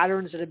the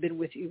patterns that have been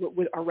with you,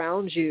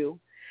 around you,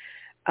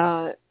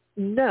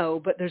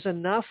 no, but there's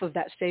enough of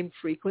that same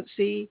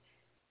frequency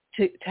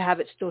to have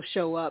it still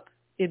show up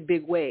in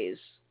big ways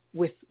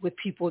with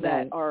people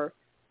that are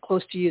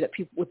close to you,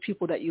 with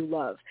people that you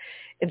love.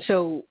 And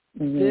so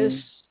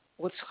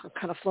what's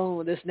kind of flowing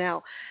with this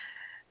now,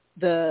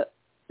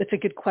 it's a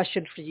good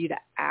question for you to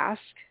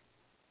ask,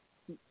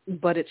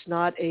 but it's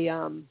not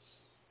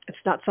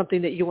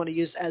something that you want to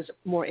use as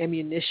more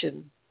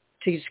ammunition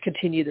to just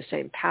continue the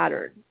same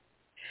pattern.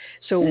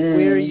 So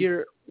where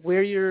you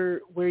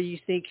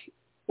think,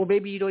 or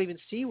maybe you don't even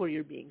see where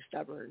you're being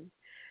stubborn,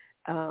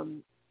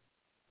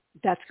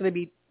 that's going to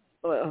be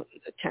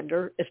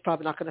tender. It's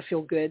probably not going to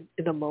feel good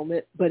in the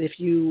moment, but if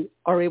you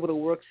are able to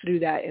work through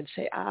that and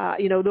say,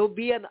 there'll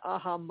be an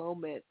aha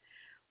moment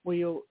where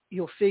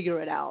you'll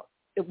figure it out.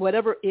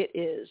 Whatever it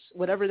is,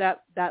 whatever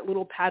that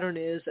little pattern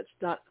is, that's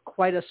not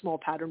quite a small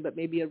pattern, but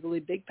maybe a really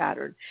big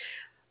pattern.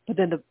 But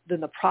then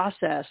the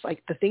process,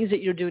 like the things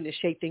that you're doing to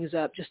shake things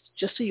up, just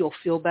so you'll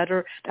feel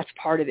better, that's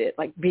part of it.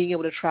 Like being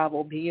able to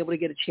travel, being able to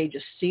get a change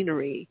of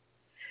scenery.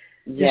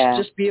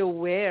 Just be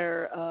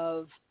aware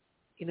of,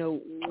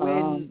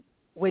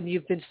 when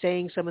you've been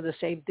saying some of the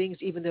same things,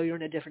 even though you're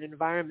in a different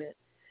environment,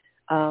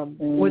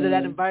 whether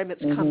that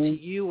environment's come to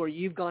you or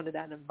you've gone to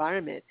that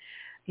environment.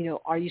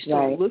 Are you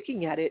still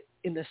looking at it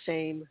in the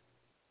same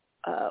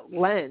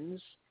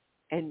lens,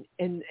 and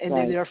then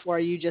therefore are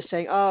you just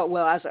saying, oh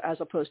well, as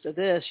opposed to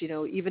this,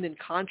 even in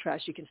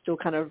contrast, you can still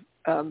kind of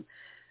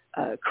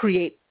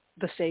create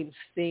the same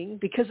thing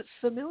because it's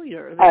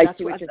familiar. I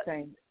see what you're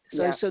saying.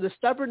 So the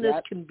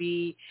stubbornness can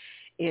be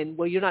in,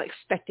 well, you're not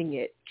expecting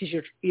it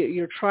because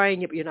you're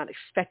trying it, but you're not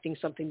expecting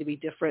something to be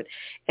different,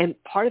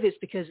 and part of it's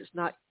because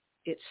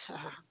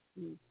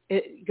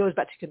it goes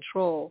back to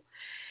control.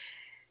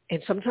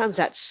 And sometimes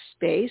that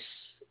space,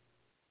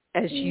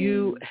 as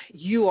you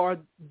are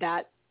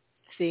that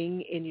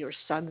thing in your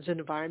son's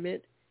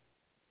environment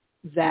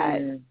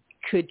that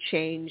could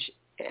change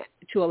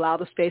to allow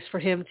the space for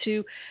him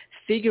to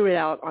figure it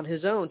out on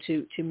his own,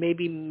 to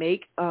maybe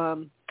make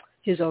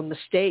his own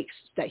mistakes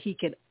that he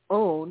can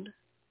own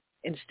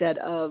instead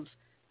of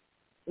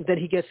that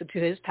he gets into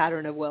his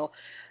pattern of, well,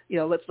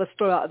 let's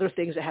throw out other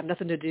things that have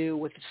nothing to do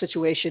with the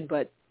situation,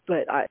 but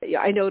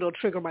I know it'll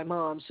trigger my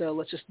mom, so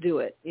let's just do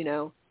it,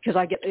 because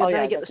I get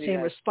the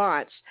same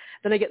response.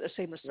 Then I get the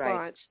same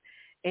response,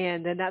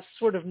 and then that's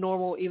sort of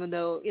normal, even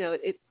though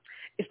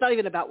it's not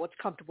even about what's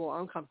comfortable or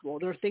uncomfortable.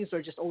 There are things that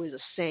are just always the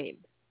same,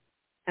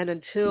 and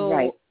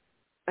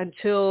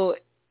until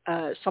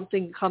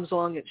something comes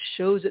along and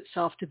shows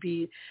itself to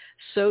be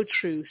so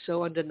true,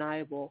 so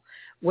undeniable,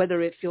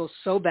 whether it feels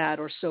so bad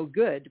or so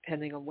good,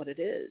 depending on what it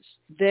is,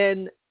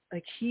 then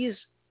like he's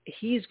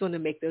going to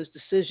make those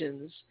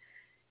decisions.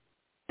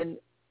 And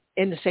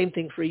the same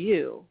thing for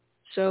you.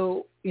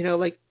 So,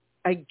 like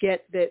I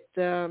get that,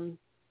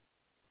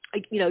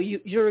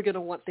 you're going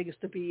to want things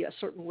to be a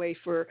certain way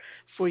for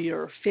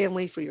your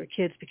family, for your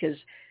kids, because,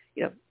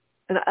 and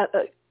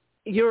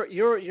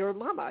you're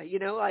mama,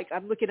 like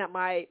I'm looking at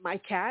my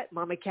cat,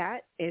 mama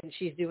cat, and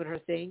she's doing her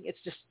thing.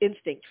 It's just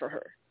instinct for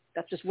her.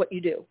 That's just what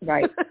you do.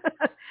 Right.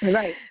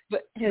 Right.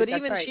 But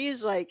even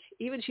she's like,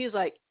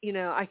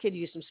 I could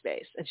use some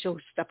space, and she'll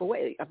step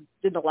away.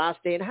 In the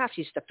last day and a half,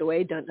 she stepped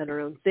away, done her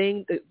own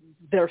thing.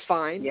 They're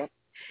fine. Yep.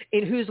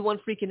 And who's the one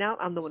freaking out?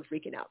 I'm the one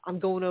freaking out. I'm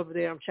going over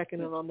there. I'm checking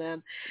in on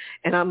them,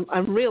 and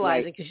I'm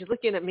realizing, because she's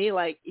looking at me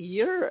like,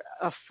 you're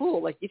a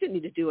fool. Like, you didn't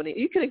need to do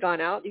anything. You could have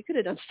gone out. You could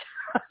have done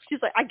stuff. She's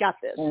like, I got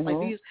this.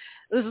 Like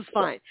this is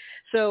fine.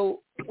 So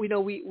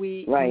when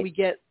we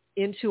get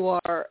into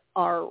our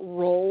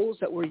roles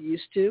that we're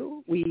used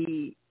to,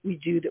 we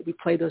do that. We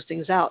play those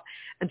things out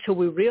until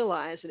we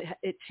realize that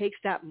it takes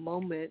that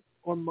moment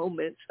or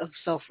moments of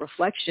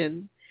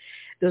self-reflection,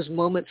 those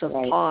moments of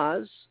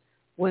pause,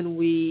 when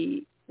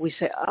we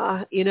say,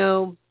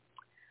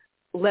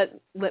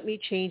 let me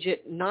change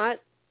it. Not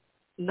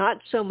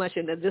so much,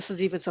 and this is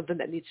even something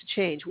that needs to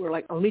change. We're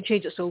like, let me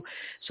change it so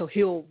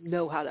he'll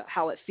know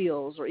how it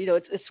feels, or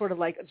it's sort of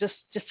like just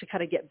to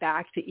kind of get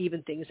back to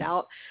even things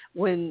out.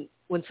 When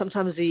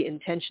sometimes the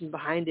intention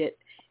behind it,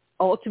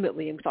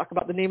 ultimately, and we talk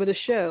about the name of the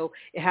show,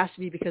 it has to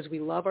be because we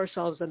love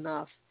ourselves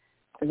enough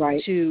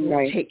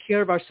to take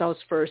care of ourselves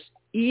first,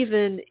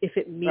 even if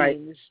it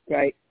means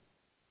they're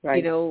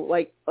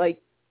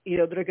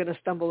going to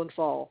stumble and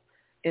fall,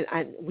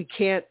 and we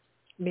can't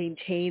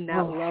maintain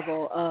that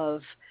level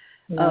of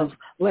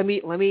let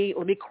me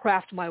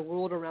craft my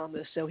world around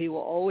this so he will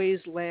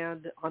always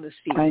land on his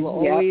feet. He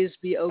will always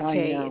be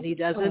okay, and he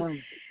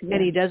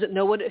doesn't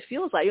know what it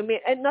feels like. I mean,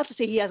 and not to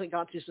say he hasn't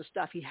gone through some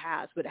stuff, he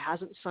has, but it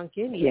hasn't sunk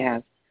in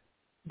yet.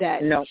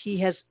 That he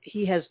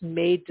has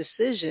made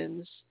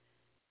decisions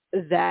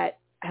that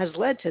has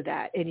led to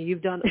that, and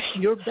you've done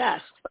your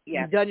best.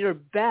 You've done your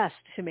best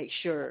to make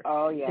sure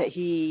that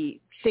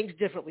he thinks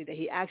differently, that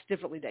he acts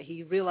differently, that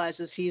he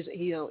realizes he's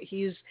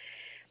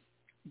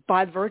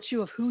by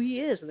virtue of who he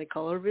is and the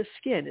color of his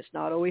skin, it's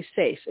not always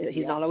safe.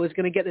 He's not always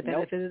going to get the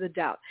benefit of the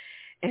doubt.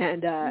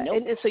 And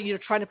so you're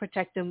trying to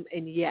protect him,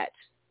 and yet,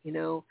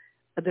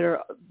 there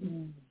are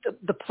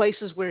the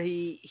places where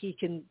he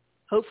can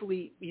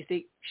hopefully, you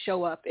think,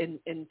 show up and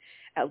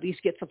at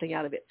least get something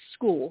out of it.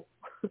 School.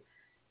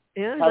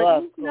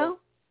 No,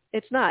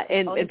 it's not.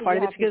 And part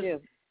of it's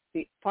because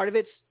part of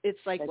it's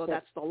like,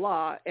 that's the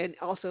law, and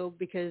also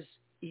because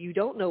you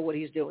don't know what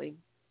he's doing,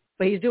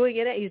 but he's doing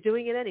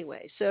it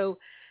anyway. So,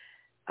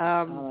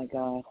 oh my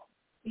God.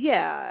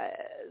 Yeah.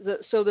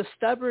 So the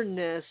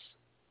stubbornness,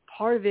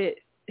 part of it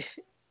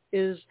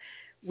is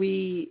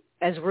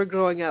as we're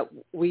growing up,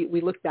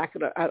 we look back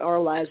at our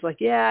lives like,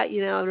 there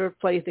were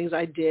plenty of things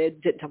I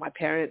didn't tell my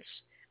parents.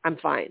 I'm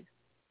fine.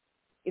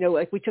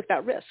 Like we took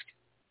that risk.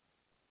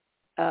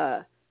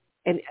 And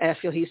I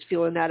feel he's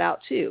feeling that out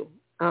too.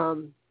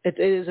 It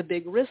is a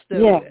big risk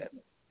though,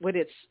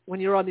 when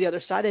you're on the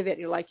other side of it and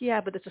you're like,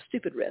 but it's a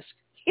stupid risk.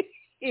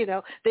 They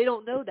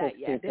don't know that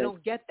yet. Stupid. They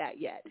don't get that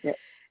yet.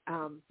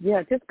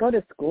 Yeah. Just go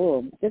to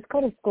school.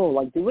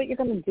 Like, do what you're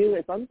going to do.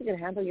 As long as you can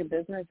handle your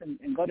business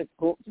and go to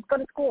school, just go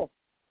to school.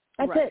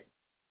 That's it.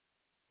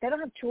 They don't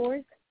have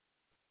chores.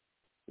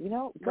 Just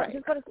go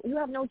to school. You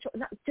have no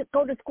choice. Just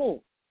go to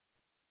school.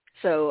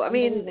 So, I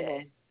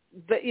mean,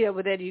 but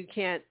then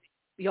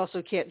you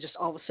also can't just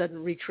all of a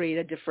sudden create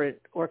a different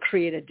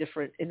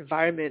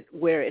environment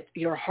where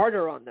you're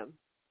harder on them.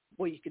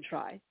 Well, you can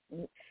try.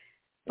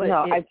 But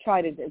I've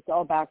tried it. It's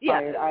all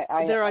backfired.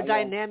 There are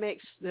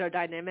dynamics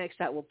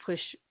that will push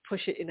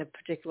it in a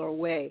particular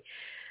way.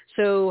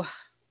 So,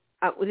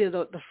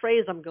 the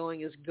phrase I'm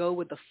going is go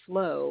with the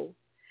flow,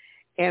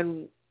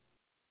 and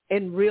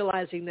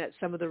realizing that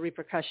some of the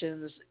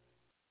repercussions,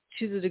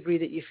 to the degree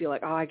that you feel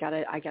like, I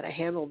gotta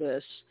handle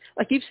this.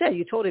 Like you've said,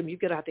 you told him you're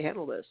gonna have to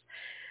handle this.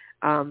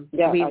 I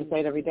say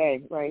it every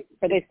day, right?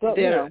 But they still,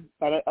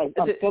 but I'm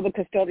still the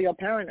custodial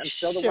parent. I'm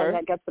still the one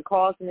that gets the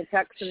calls and the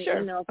texts and the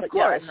emails. But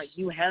I'm like,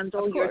 you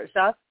handle your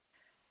stuff.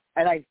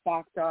 And I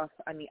backed off.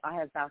 I mean, I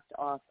have backed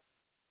off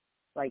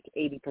like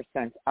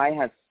 80%. I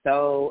have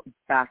so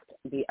backed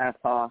the F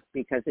off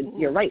because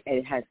you're right.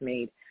 It has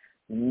made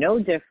no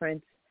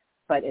difference,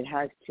 but it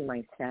has to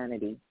my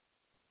sanity.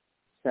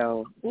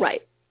 So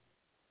right.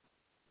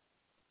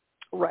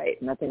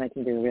 Nothing I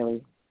can do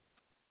really.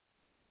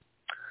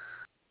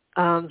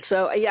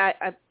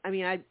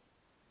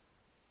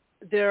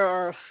 There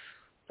are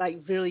like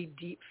really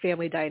deep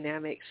family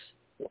dynamics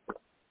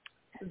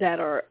that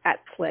are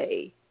at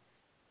play.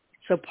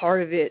 So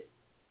part of it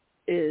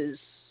is,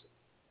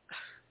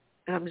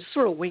 and I'm just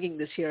sort of winging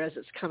this here as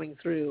it's coming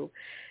through,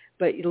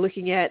 but you're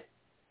looking at,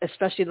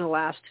 especially in the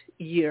last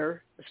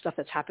year, the stuff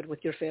that's happened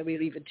with your family,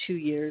 or even 2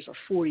 years or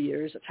 4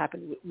 years that's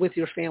happened with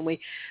your family,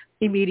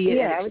 immediate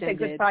and extended. I would say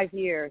good 5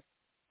 years.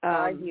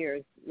 5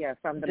 years,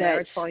 from the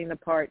marriage falling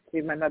apart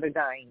to my mother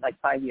dying, like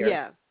 5 years.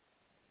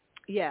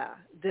 These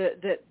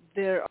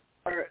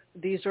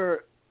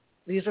are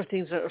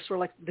things that are sort of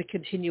like the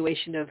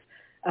continuation of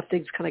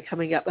things kind of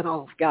coming up. And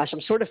oh gosh,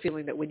 I'm sort of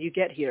feeling that when you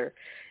get here,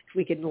 if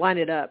we can line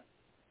it up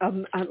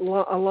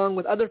along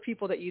with other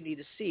people that you need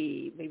to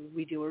see, maybe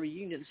we do a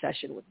reunion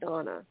session with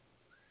Donna.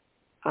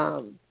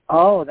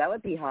 That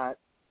would be hot.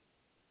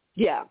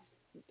 Yeah.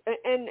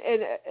 And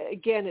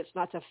again, it's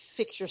not to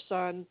fix your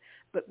son,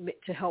 but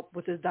to help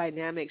with the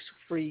dynamics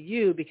for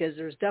you, because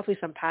there's definitely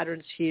some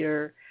patterns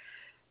here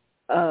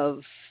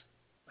of,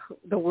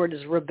 the word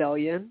is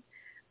rebellion.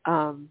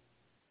 But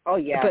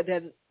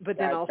then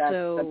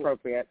also that's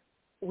appropriate.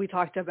 We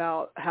talked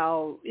about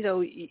how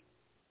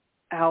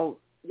how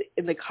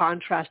in the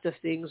contrast of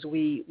things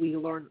we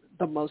learn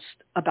the most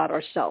about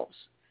ourselves.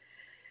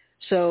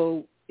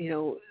 So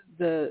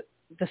the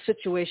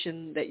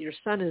situation that your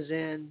son is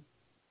in,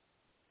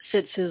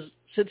 since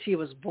he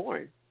was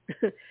born,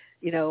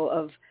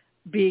 of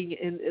being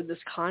in this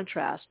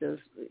contrast of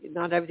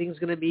not everything's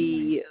going to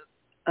be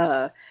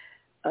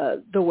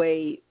the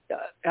way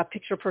a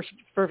picture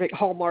perfect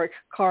Hallmark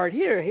card.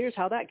 Here's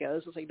how that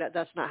goes. It's like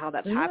that's not how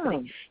that's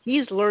happening.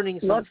 He's learning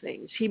some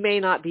things. He may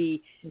not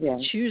be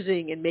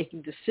choosing and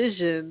making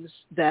decisions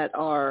that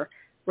are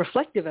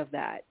reflective of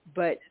that,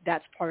 but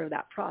that's part of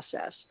that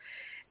process.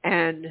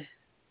 And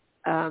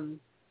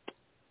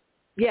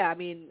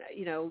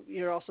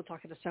you're also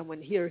talking to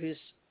someone here who's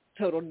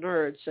total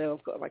nerd. So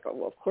I'm like,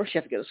 well, of course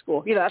you have to go to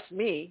school. That's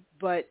me.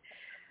 But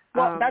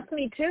that's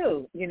me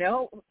too.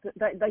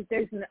 Like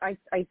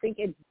I think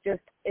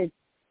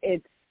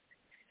it's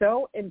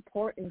so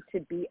important to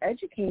be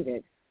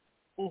educated.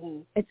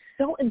 Mm-hmm. It's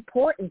so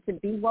important to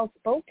be well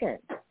spoken.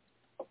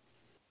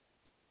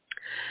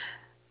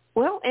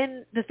 Well,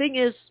 and the thing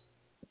is,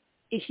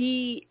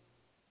 he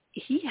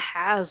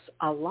has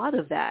a lot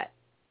of that.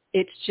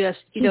 It's just,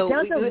 he does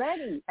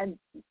already, and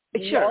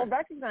we all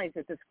recognize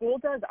it. The school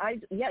does.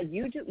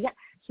 You do. Yeah,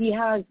 he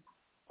has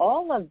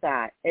all of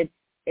that. It's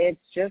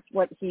just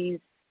what he's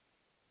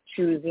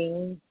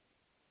choosing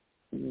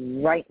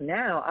right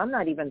now. I'm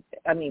not even.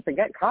 I mean,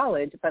 forget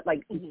college, but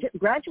like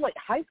graduate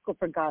high school,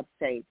 for God's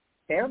sake.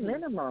 Bare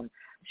minimum.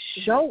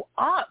 Show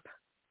up.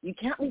 You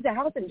can't leave the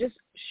house and just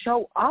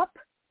show up.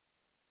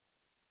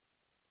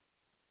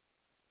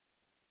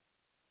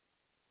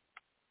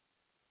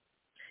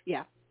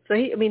 yeah. So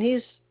he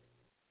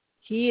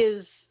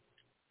is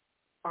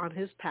on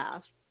his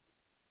path,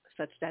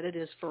 such that it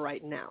is for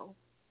right now.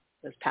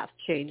 His path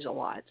changed a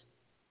lot,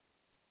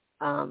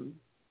 and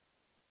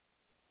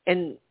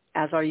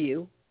as are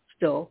you,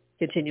 still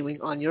continuing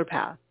on your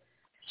path.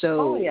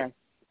 So, yes,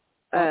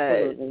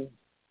 absolutely.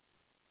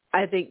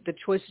 I think the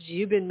choices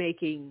you've been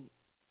making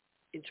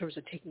in terms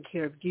of taking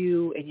care of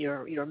you and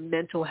your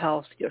mental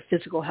health, your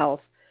physical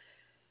health,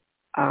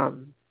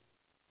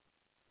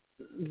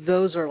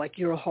 those are like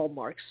your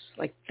hallmarks.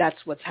 Like that's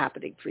what's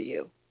happening for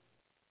you.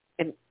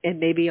 And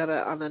maybe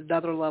on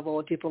another level,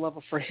 a deeper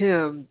level for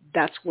him,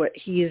 that's what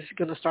he is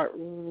going to start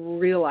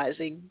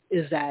realizing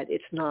is that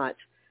it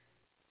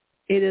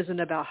isn't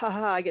about,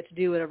 I get to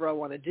do whatever I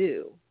want to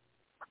do.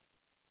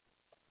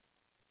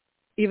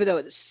 Even though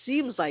it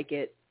seems like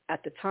it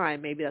at the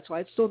time, maybe that's why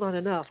it's still not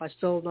enough. I'm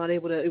still not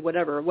able to,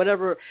 whatever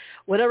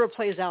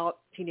plays out,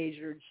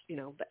 teenagers,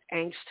 the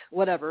angst,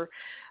 whatever.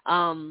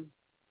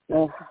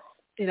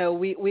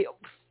 We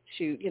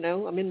shoot,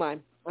 I'm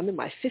in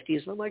my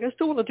 50s, and I'm like, I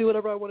still want to do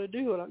whatever I want to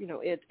do, and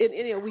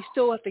we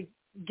still have to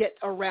get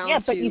around. Yeah,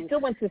 but you still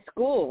went to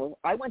school.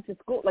 I went to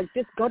school. Like,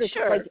 just go to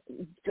sure.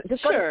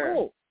 Just go to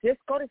school. Just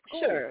go to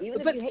school. Sure,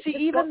 even but if see,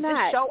 just even go,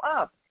 that, just show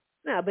up.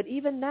 No, but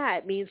even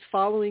that means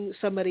following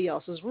somebody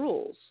else's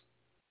rules.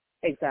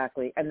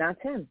 Exactly, and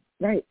that's him,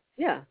 right?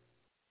 Yeah.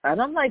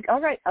 And I'm like,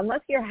 all right, unless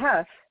you're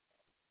Hef,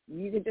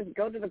 you can just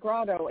go to the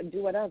grotto and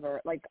do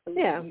whatever, like,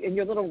 in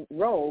your little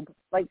robe.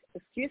 Like,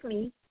 excuse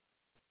me.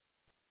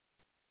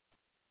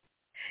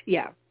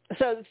 Yeah.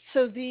 So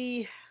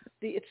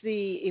it's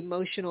the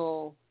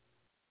emotional,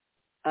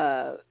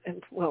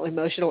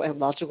 emotional and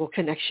logical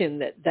connection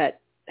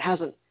that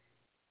hasn't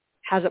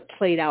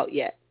played out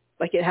yet.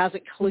 Like it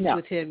hasn't clicked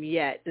with him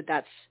yet. It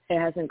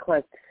hasn't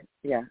clicked.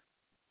 Yeah.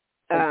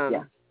 Or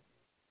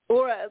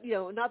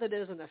not that it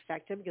doesn't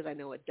affect him, because I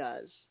know it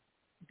does,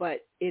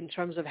 but in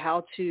terms of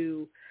how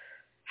to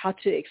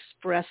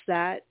express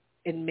that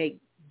and make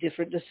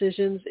different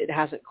decisions, it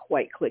hasn't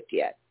quite clicked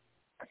yet.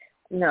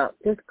 No,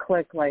 just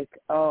click like,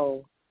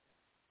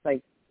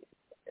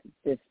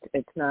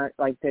 it's not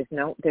like there's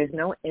no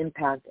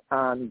impact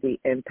on the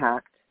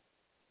impact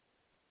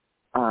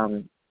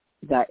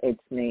that it's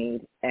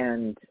made,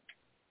 and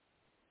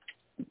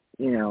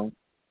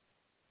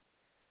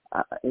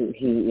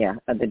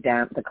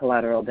the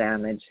collateral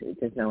damage,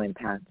 there's no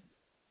impact.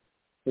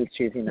 He's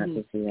choosing not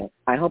to see it.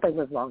 I hope I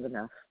live long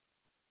enough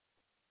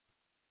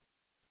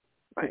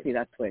to see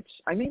that switch.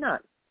 I may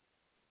not.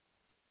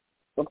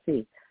 We'll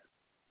see.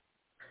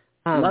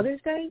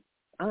 Mother's Day?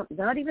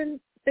 Not even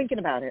thinking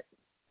about it.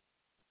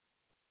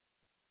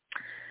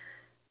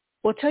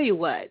 Well, tell you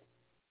what,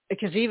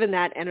 because even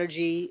that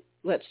energy,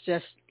 let's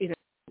just,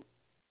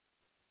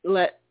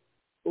 let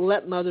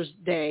Mother's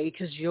Day,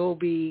 because it'll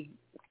be,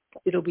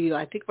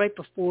 I think, right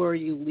before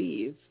you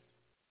leave.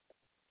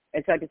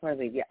 It's right before I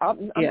leave. Yeah,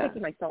 I'm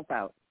taking myself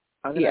out.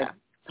 I'm going to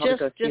probably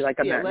go see like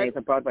a matinee,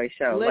 a Broadway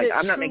show. Like,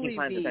 I'm not making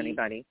plans with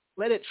anybody.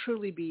 Let it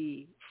truly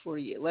be for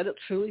you. Let it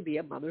truly be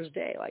a Mother's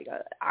Day. Like,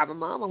 I'm a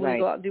mom. I'm going to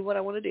go out and do what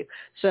I want to do.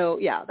 So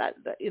yeah, that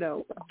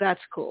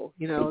that's cool.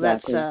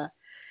 Exactly. That's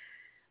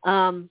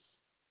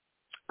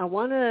I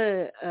want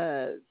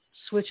to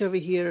switch over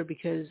here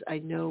because I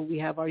know we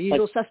have our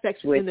usual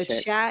suspects in the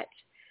chat.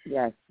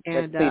 Yes.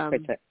 And please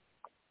switch it.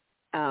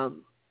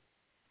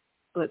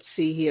 Let's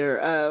see here.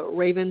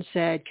 Raven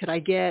said, "Could I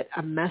get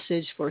a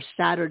message for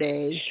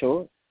Saturday?"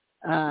 Sure.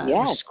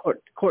 Yes.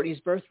 Courtney's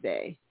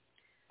birthday.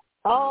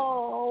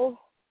 Oh,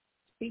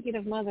 speaking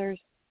of mothers.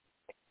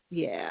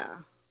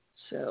 Yeah.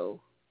 So.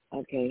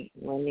 Okay,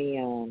 let me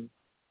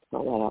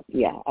pull that up.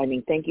 Yeah,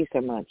 thank you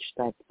so much.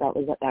 That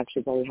was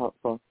actually very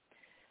helpful.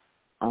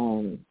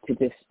 To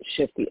just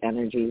shift the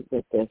energy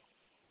with this.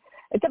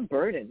 It's a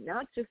burden. Now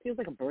it just feels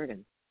like a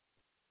burden.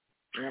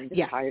 And I'm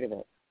just tired of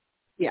it.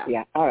 Yeah.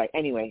 Yeah. All right.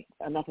 Anyway,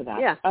 enough of that.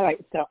 Yeah. All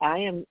right. So I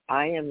am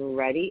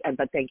ready.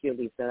 But thank you,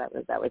 Lisa.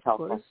 That was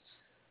helpful. Of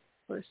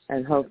course.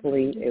 And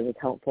hopefully it was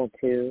helpful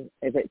too.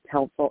 If it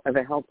helped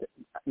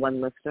one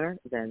listener,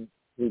 then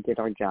we did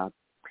our job.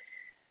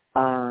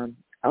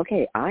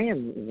 Okay, I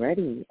am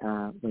ready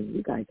when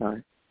you guys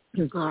are.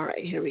 All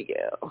right, here we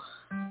go.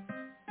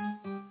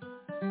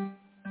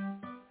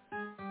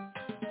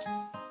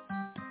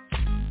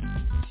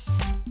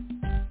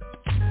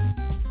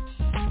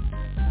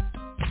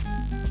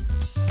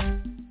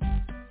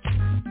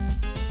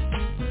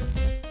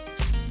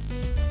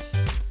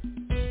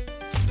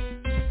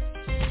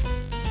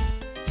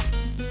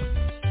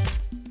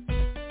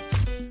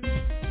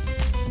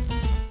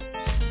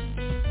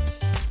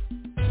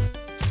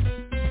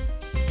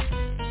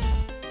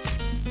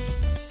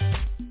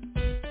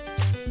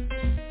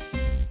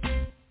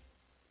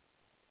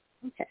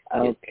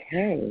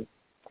 Okay.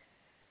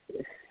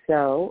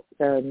 So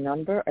the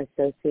number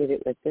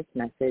associated with this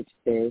message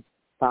is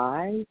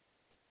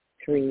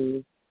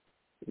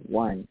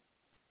 531.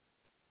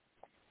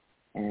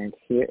 And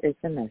here is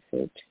the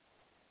message.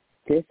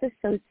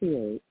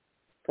 Disassociate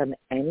from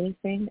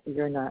anything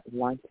you're not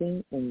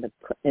wanting in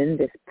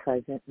this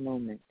present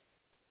moment.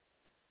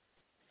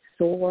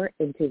 soar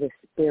into the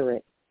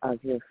spirit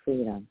of your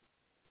freedom.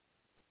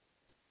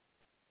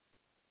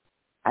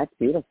 That's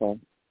beautiful.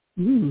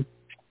 Mm.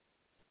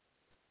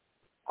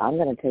 I'm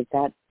going to take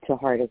that to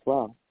heart as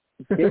well.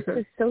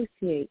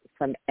 Disassociate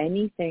from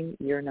anything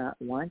you're not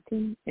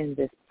wanting in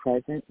this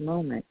present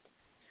moment.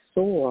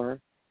 Soar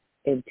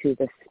into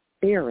the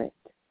spirit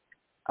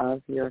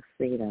of your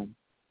freedom.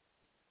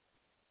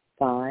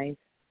 5,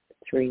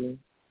 3,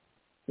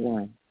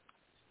 1.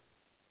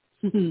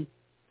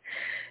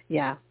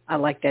 Yeah, I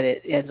like that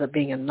it ends up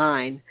being a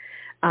 9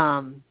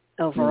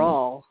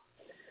 overall.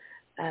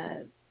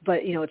 But,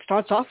 it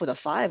starts off with a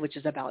 5, which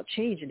is about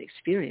change and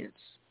experience.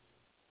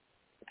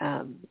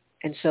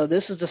 And so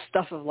this is the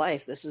stuff of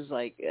life. This is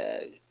like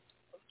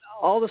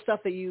all the stuff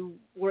that you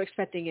were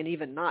expecting and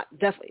even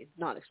definitely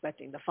not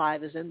expecting. The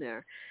 5 is in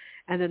there.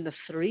 And then the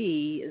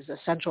 3 is a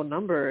central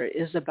number,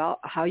 is about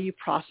how you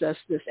process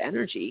this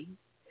energy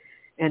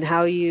and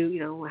how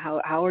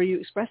how are you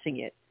expressing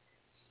it.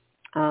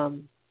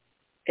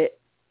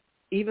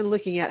 Even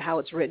looking at how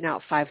it's written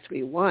out,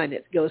 531,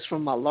 it goes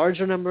from a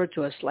larger number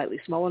to a slightly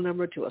smaller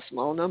number to a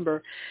small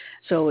number.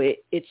 So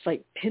it's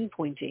like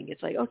pinpointing.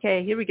 It's like,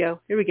 okay, here we go.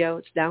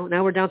 It's down.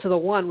 Now we're down to the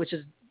 1, which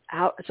is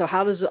how. So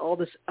how does all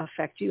this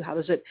affect you? How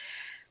does it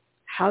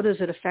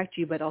affect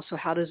you? But also,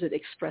 how does it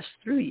express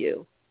through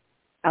you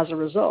as a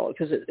result?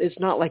 Because it's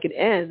not like it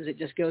ends. It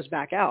just goes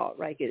back out,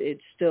 right?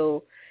 It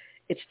still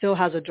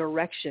has a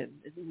direction.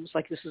 It's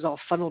like this is all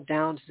funneled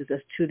down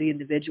to the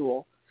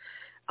individual.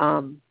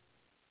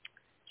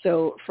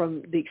 So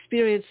from the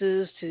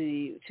experiences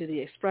to the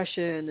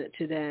expression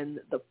to then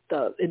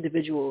the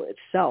individual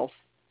itself,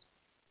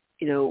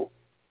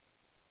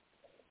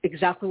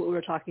 exactly what we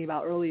were talking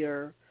about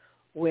earlier,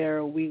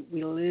 where we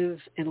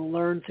live and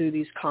learn through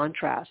these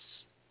contrasts.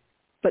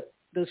 But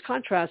those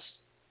contrasts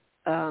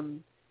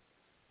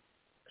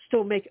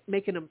still make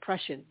an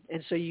impression.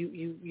 And so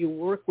you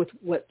work with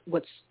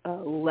what's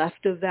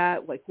left of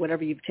that, like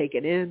whatever you've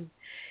taken in.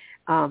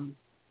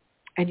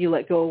 And you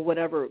let go of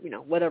whatever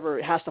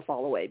has to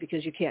fall away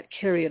because you can't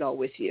carry it all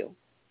with you.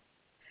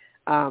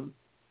 But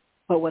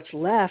what's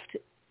left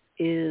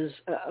is,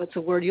 it's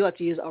a word you have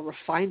to use, a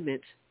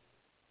refinement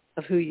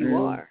of who you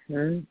are.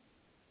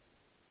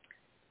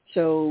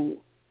 So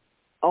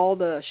all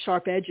the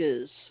sharp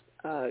edges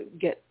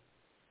get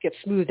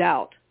smoothed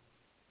out.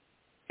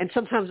 And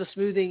sometimes the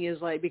smoothing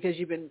is like because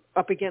you've been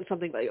up against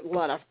something like a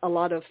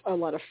lot of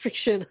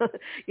friction,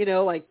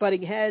 like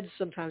butting heads.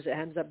 Sometimes it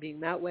ends up being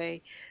that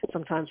way.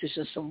 Sometimes it's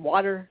just some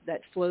water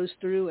that flows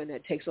through, and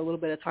it takes a little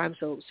bit of time.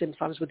 So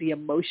sometimes with the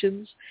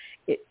emotions,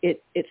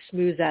 it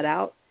smooths that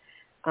out.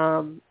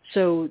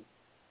 So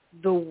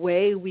the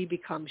way we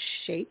become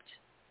shaped,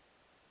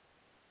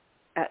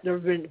 there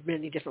have been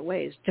many different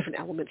ways, different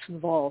elements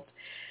involved.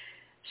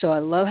 So I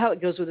love how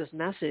it goes with this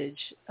message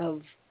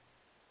of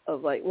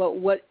like, well,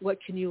 what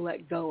can you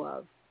let go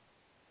of?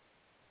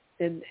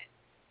 And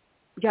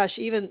gosh,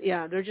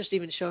 they're just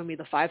even showing me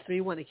the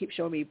 531. They keep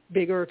showing me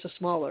bigger to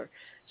smaller.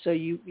 So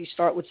you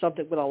start with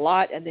something with a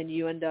lot, and then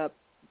you end up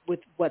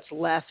with what's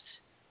left.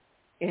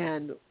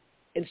 And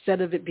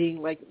instead of it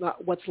being like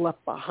not what's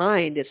left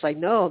behind, it's like,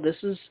 no, this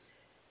is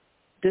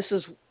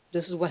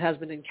what has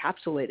been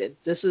encapsulated.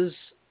 This is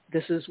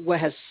what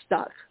has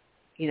stuck,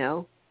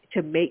 to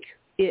make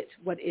it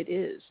what it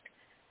is.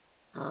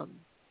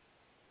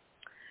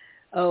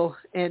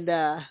 And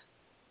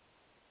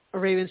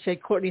Raven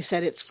said, Courtney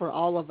said it's for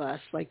all of us,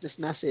 like this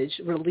message,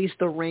 release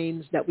the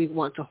reins that we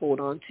want to hold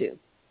on to.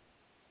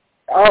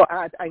 Oh,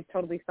 I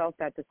totally felt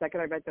that. The second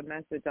I read the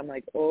message, I'm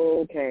like,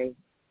 okay,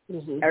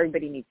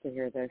 everybody needs to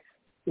hear this.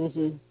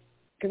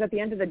 Because at the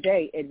end of the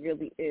day, it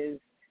really is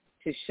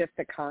to shift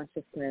the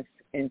consciousness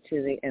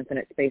into the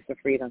infinite space of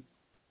freedom.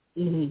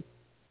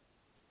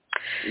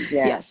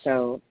 Yes.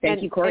 So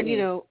thank you, Courtney.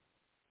 And,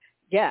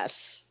 yes.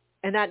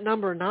 And that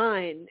number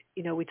 9,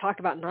 we talk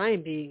about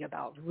 9 being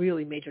about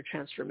really major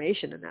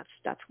transformation, and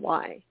that's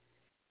why,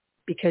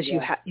 because you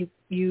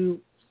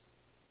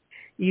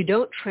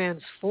don't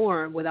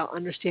transform without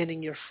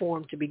understanding your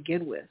form to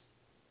begin with.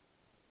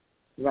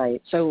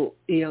 Right. So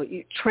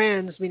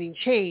trans meaning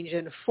change,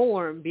 and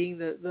form being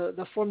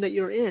the form that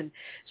you're in.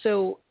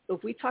 So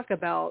if we talk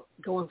about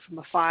going from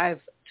a 5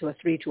 to a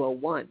 3 to a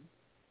 1,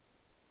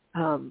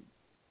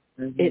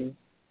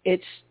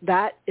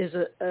 that is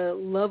a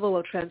level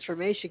of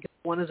transformation.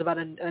 One is about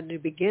a new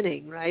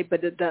beginning, right?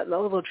 But that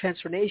level of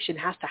transformation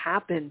has to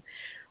happen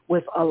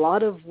with a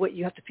lot of what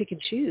you have to pick and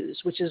choose,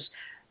 which is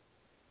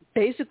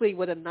basically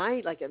what a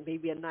 9, like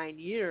maybe a 9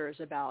 year is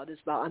about.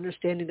 It's about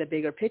understanding the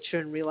bigger picture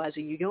and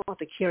realizing you don't have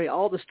to carry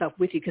all the stuff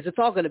with you because it's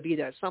all going to be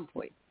there at some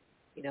point,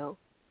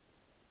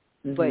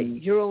 But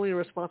you're only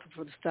responsible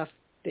for the stuff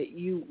that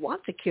you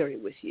want to carry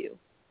with you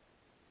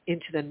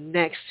into the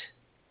next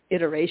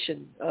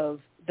iteration of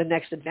the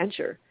next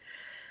adventure.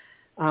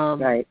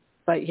 Right.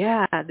 But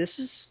yeah, this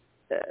is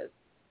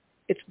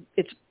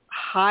it's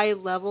high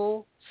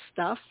level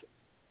stuff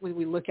when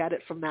we look at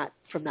it from that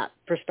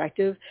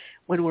perspective.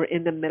 When we're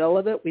in the middle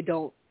of it, we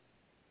don't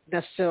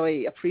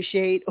necessarily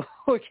appreciate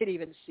or can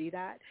even see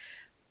that.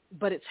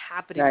 but it's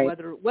happening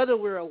whether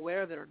we're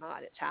aware of it or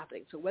not. It's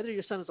happening. So whether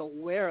your son is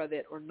aware of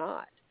it or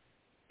not,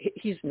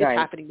 it's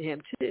happening to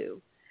him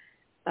too.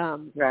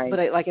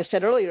 But like I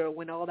said earlier,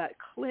 when all that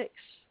clicks,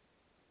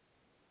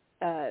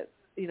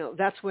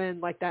 that's when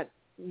like that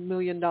 $1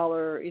 million,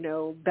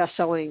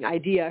 best-selling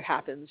idea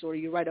happens, or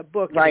you write a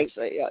book. And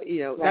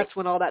that's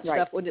when all that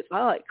stuff, when it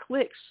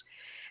clicks.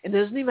 And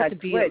there doesn't even have to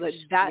be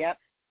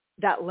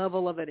that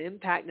level of an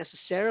impact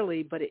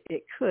necessarily, but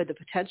it could. The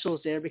potential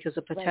is there because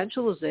the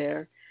potential is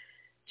there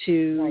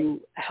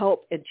to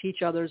help and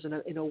teach others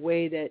in a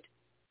way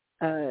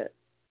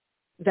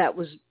that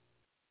was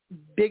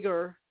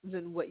bigger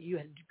than what you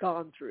had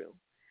gone through.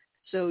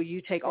 So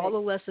you take all the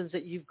lessons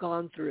that you've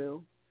gone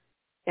through,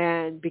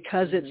 and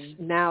because it's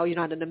now you're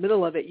not in the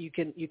middle of it, you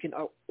can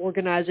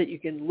organize it, you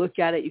can look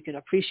at it, you can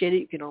appreciate it,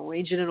 you can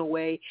arrange it in a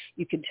way,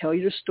 you can tell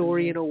your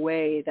story in a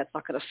way that's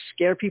not going to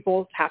scare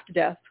people half to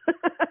death,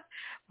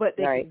 but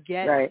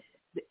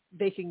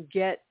they can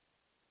get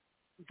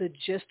the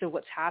gist of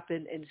what's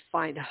happened and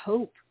find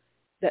hope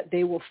that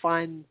they will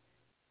find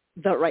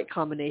the right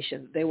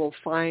combination. They will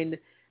find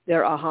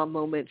their aha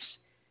moments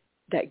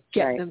that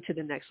get them to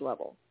the next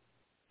level.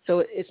 So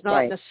it's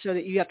not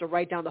necessarily that you have to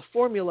write down the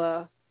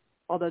formula,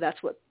 although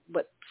that's what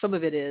some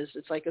of it is.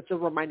 It's like it's a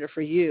reminder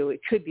for you.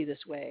 It could be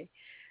this way,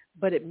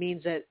 but it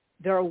means that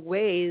there are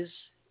ways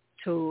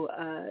to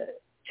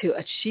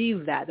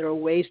achieve that. There are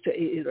ways to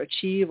either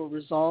achieve or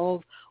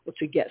resolve or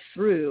to get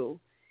through,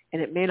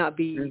 and it may not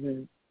be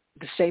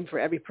the same for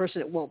every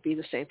person. It won't be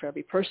the same for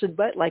every person,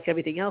 but like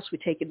everything else, we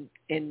take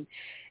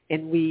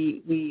and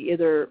we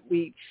either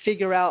we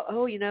figure out,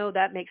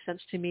 that makes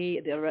sense to me.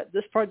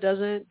 This part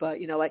doesn't, but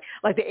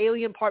like the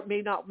alien part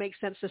may not make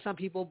sense to some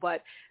people,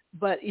 but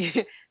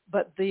the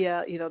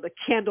the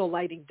candle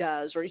lighting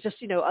does, or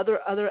just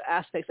other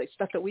aspects like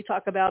stuff that we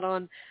talk about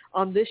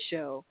on this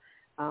show.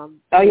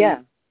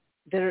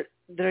 It's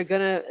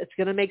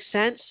gonna make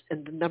sense,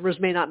 and the numbers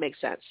may not make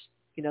sense.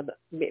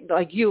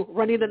 Like you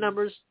running the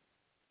numbers,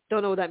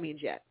 don't know what that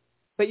means yet,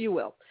 but you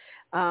will.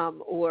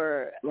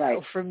 Or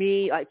for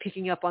me, like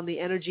picking up on the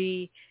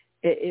energy,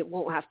 it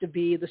won't have to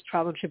be this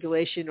trial and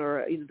tribulation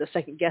or the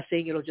second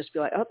guessing. It'll just be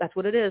like, oh, that's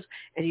what it is,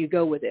 and you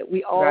go with it.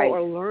 We all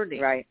are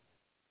learning,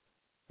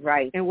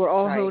 and we're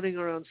all honing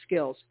our own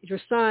skills. Your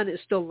son is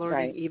still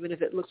learning, even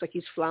if it looks like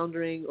he's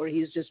floundering or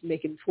he's just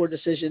making poor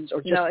decisions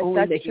or just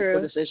only making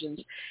poor decisions.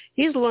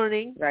 He's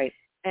learning,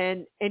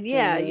 and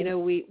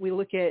we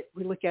look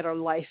at our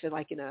life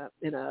in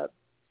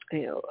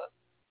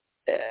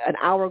an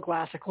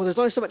hourglass. Like, well, there's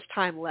only so much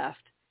time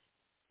left,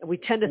 and we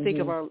tend to think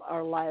of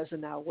our lives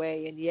in that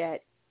way. And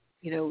yet,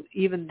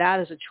 even that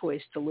is a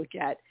choice to look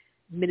at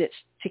minutes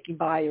ticking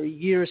by or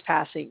years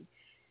passing.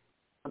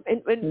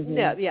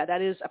 That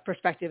is a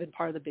perspective and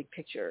part of the big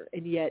picture.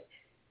 And yet,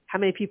 how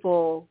many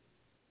people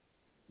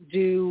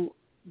do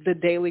the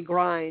daily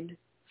grind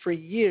for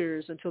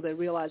years until they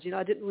realize,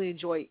 I didn't really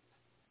enjoy,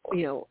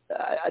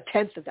 a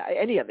tenth of that,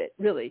 any of it,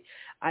 really.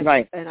 I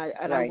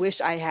wish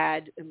I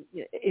had,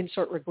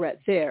 insert regret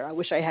there. I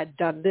wish I had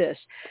done this.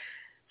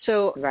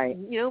 So,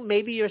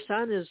 maybe your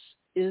son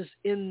is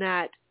in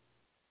that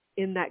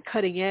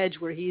cutting edge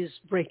where he's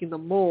breaking the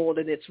mold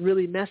and it's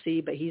really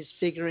messy, but he's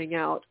figuring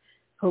out,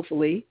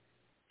 hopefully,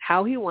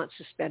 how he wants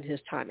to spend his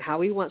time,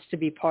 how he wants to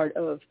be part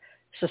of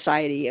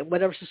society and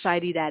whatever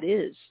society that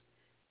is.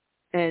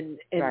 And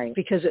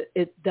because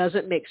it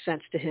doesn't make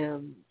sense to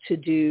him to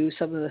do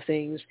some of the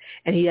things,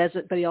 and he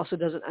also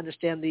doesn't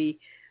understand the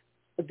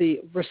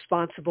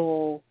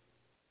responsible,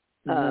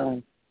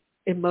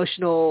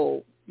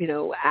 emotional,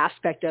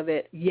 aspect of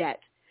it yet.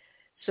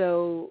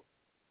 So,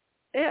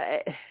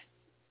 I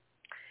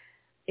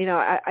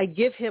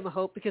give him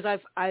hope because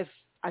I've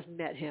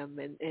met him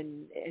and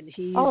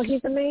he's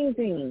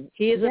amazing.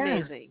 He is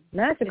amazing.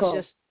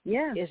 Magical.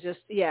 It's just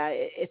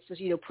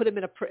put him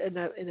in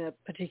a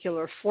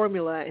particular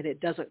formula and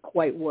it doesn't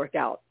quite work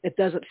out. It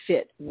doesn't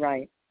fit.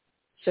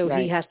 So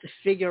he has to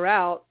figure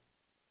out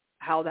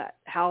how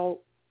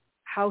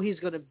he's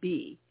going to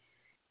be.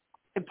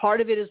 And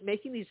part of it is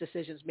making these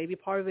decisions. Maybe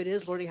part of it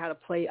is learning how to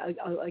play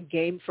a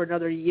game for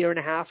another year and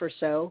a half or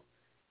so,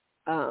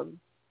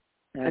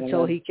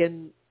 until he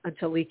can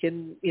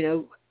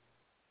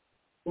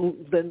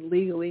then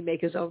legally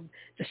make his own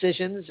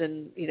decisions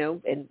and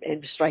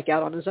strike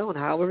out on his own,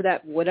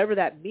 whatever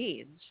that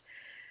means.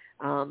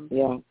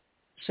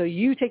 So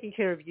you taking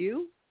care of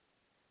you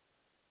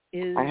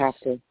is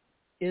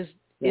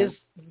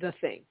the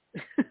thing.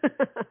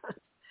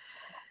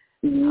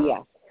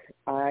 Yes,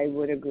 I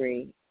would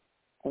agree.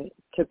 It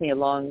took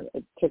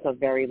a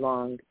very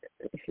long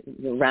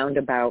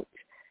roundabout,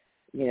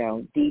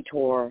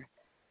 detour,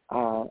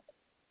 and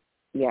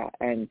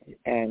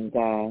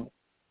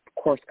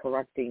course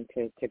correcting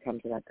to come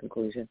to that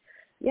conclusion.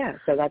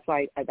 So that's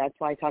why I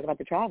talk about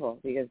the travel,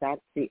 because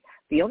that's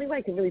the only way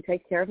I can really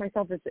take care of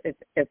myself is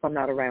if I'm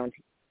not around,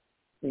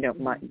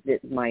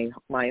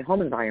 my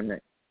home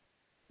environment,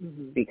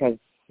 because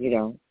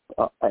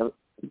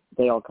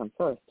they all come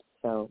first.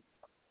 So,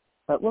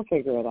 but we'll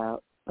figure it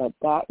out. But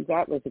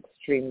that was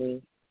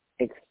extremely,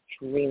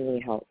 extremely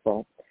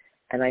helpful.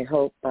 And I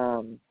hope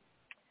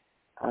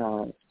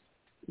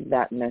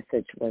that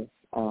message was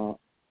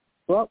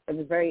it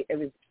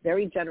was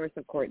very generous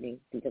of Courtney,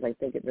 because I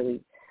think it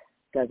really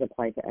does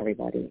apply to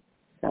everybody.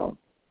 So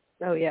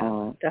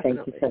definitely.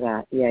 Thank you for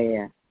that.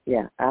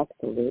 Yeah,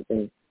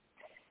 absolutely.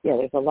 Yeah,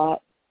 there's a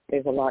lot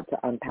to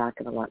unpack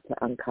and a lot to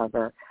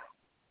uncover.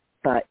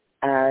 But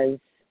as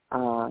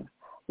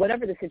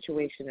whatever the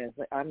situation is,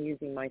 like I'm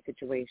using my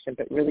situation,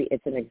 but really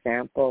it's an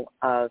example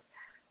of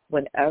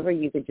whenever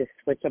you could just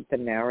switch up the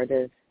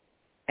narrative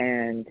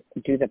and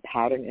do the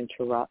pattern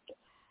interrupt.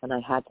 And I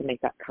had to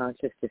make that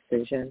conscious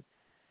decision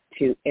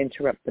to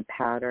interrupt the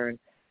pattern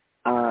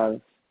of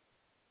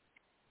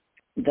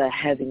the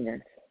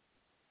heaviness.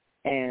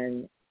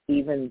 And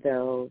even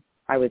though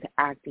I was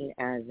acting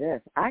as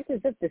if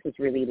this is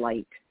really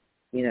light,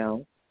 you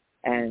know,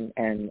 and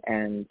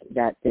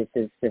that this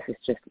is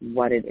just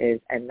what it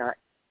is, and not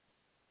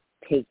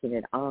taking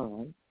it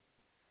on,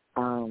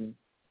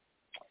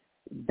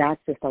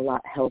 that's just a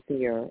lot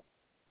healthier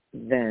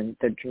than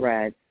the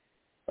dread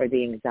or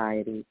the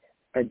anxiety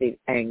or the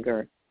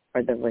anger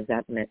or the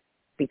resentment,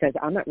 because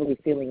I'm not really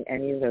feeling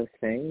any of those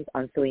things.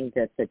 I'm feeling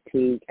the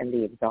fatigue and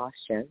the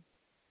exhaustion.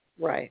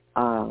 Right.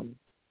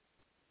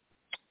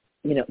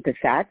 You know, the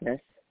sadness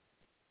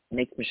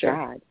makes me Sure.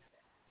 sad,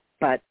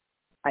 but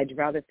I'd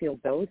rather feel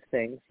those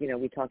things. You know,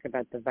 we talk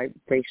about the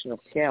vibrational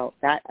scale.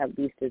 That at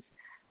least is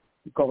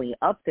going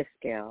up the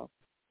scale,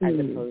 as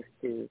opposed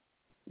to,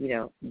 you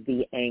know,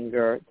 the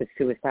anger, the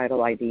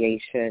suicidal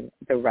ideation,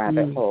 the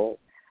rabbit hole.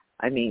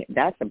 I mean,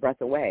 that's a breath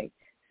away.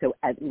 So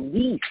at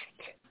least,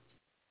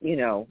 you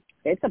know,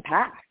 it's a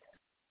path.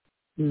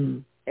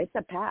 It's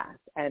a path.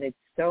 And it's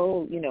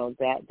so, you know,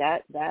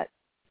 that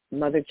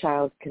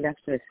mother-child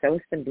connection is so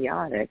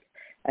symbiotic.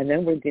 And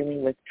then we're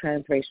dealing with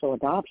transracial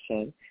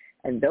adoption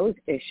and those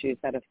issues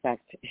that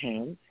affect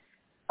him,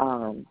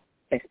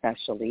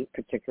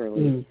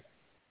 particularly.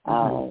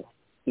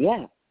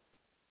 Yeah.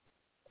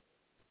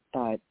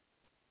 But,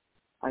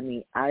 I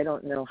mean, I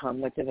don't know how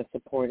much of a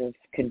supportive,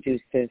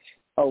 conducive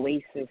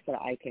oasis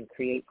that I can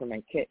create for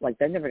my kid. Like,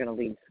 they're never going to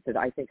leave, because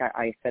I think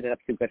I set it up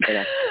too good for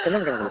them. They're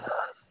never going to leave.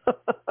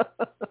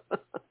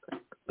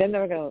 They're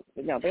never going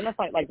to, no, they're going to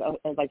find, like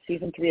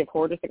season 3 of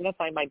Hoarders, they're going to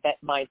find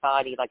my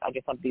body, like,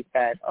 under somebody's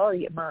bed. Oh,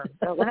 yeah, Mom,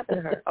 oh, what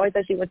happened to her? Oh, I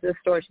thought she went to the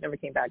store. She never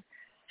came back.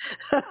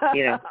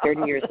 You know,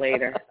 30 years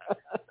later.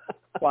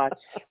 Watch.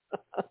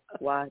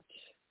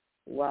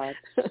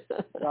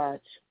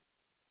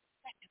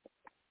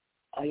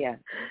 Oh, yeah.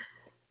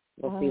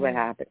 We'll see what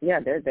happens. Yeah,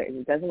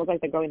 it doesn't look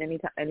like they're going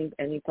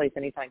any place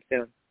anytime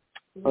soon.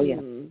 Oh, yeah.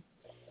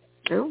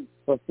 Oh,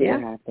 we'll see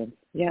what happens.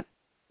 Yep.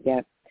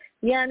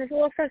 Yeah, and it's a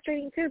little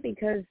frustrating, too,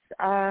 because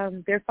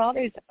their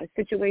father's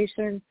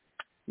situation,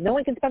 no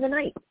one can spend the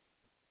night.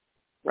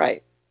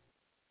 Right.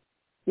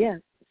 Yeah.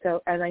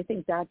 So, and I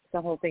think that's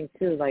the whole thing,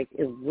 too. Like,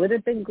 it would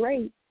have been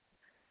great.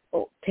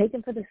 Oh,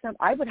 taken for the summer.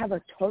 I would have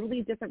a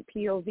totally different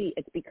POV.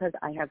 It's because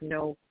I have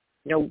no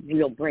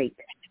real break.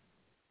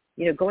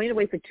 You know, going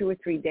away for 2 or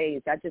 3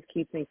 days, that just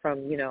keeps me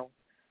from, you know,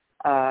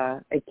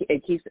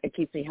 it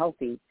keeps me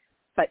healthy.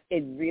 But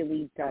it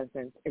really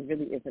doesn't. It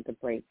really isn't a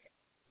break.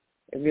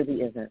 It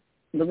really isn't.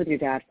 Live with your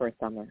dad for a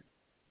summer.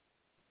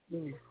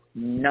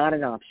 Not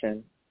an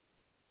option.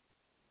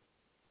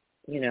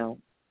 You know,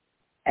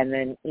 and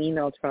then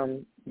emails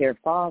from their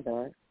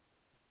father,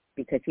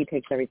 because he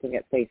takes everything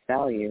at face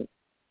value,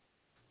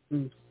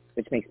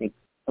 which makes me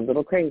a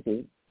little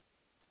crazy,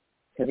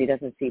 because he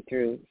doesn't see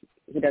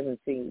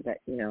that,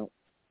 you know,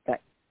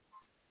 that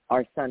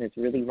our son is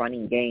really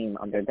running game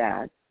on their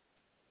dad.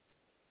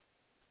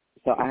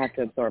 So I have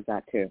to absorb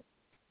that too.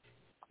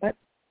 But,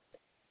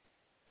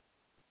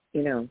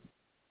 you know,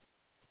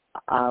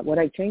 would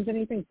I change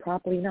anything?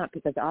 Probably not,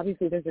 because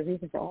obviously there's a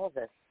reason for all of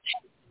this.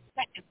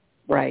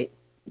 Right.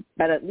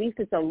 But at least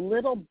it's a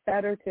little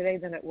better today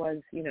than it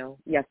was, you know,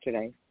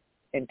 yesterday,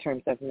 in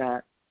terms of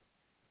not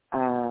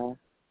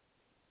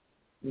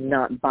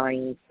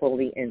buying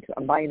fully into.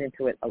 I'm buying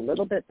into it a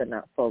little bit, but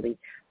not fully.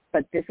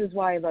 But this is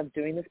why I love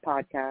doing this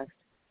podcast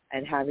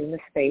and having the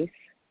space,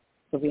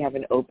 so we have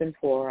an open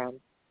forum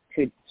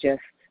to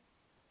just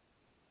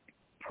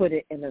put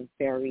it in a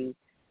very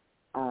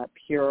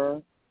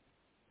pure,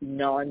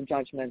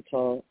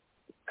 non-judgmental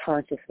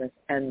consciousness,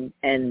 and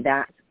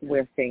that's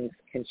where things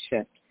can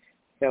shift.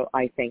 So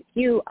I thank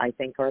you. I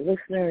thank our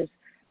listeners.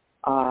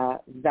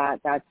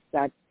 That's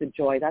the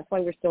joy. That's why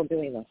we're still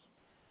doing this,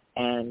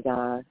 and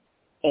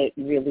it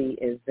really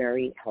is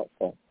very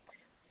helpful.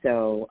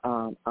 So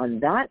on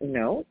that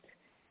note,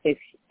 if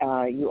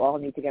you all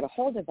need to get a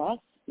hold of us,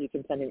 you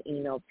can send an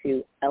email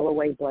to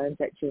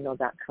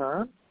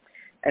loablends@gmail.com,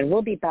 and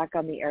we'll be back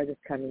on the air this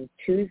coming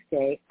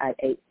Tuesday at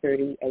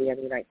 8:30 a.m.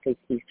 United States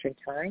Eastern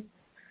Time.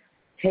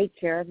 Take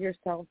care of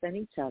yourselves and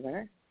each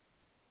other,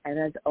 and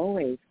as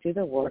always, do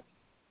the work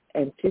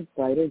and to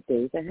brighter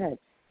days ahead.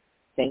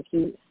 Thank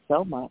you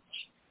so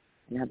much,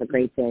 and have a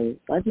great day.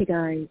 Love you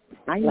guys.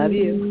 Bye. Love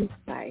you.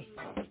 Bye.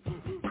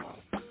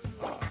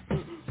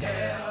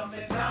 Tell me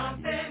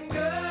something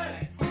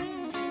good.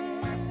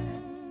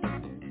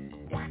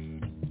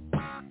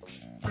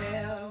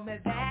 Tell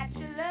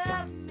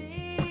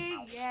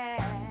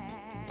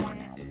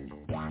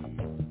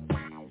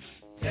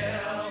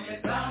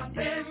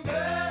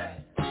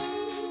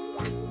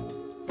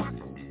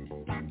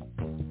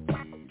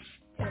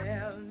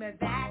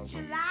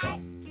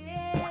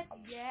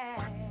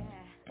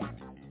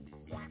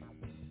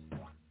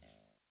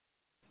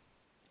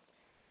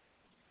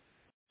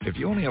If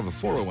you only have a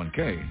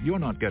 401k, you're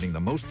not getting the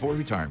most for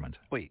retirement.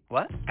 Wait,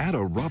 what? Add a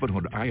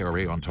Robinhood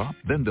IRA on top,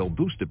 then they'll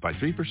boost it by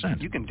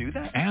 3%. You can do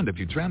that? And if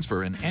you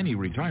transfer in any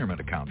retirement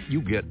account,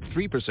 you get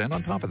 3%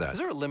 on top of that. Is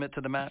there a limit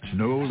to the match?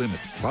 No limit.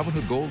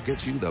 Robinhood Gold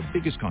gets you the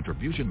biggest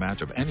contribution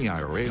match of any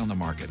IRA on the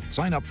market.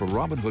 Sign up for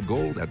Robinhood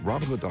Gold at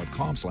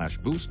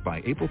Robinhood.com/boost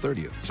by April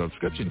 30th.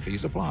 Subscription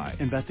fees apply.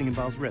 Investing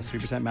involves risk.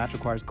 3% match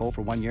requires gold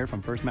for 1 year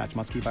from first match.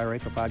 Must keep IRA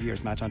for 5 years.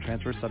 Match on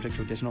transfers subject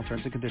to additional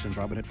terms and conditions.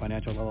 Robinhood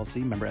Financial LLC,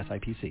 member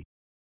SIPC.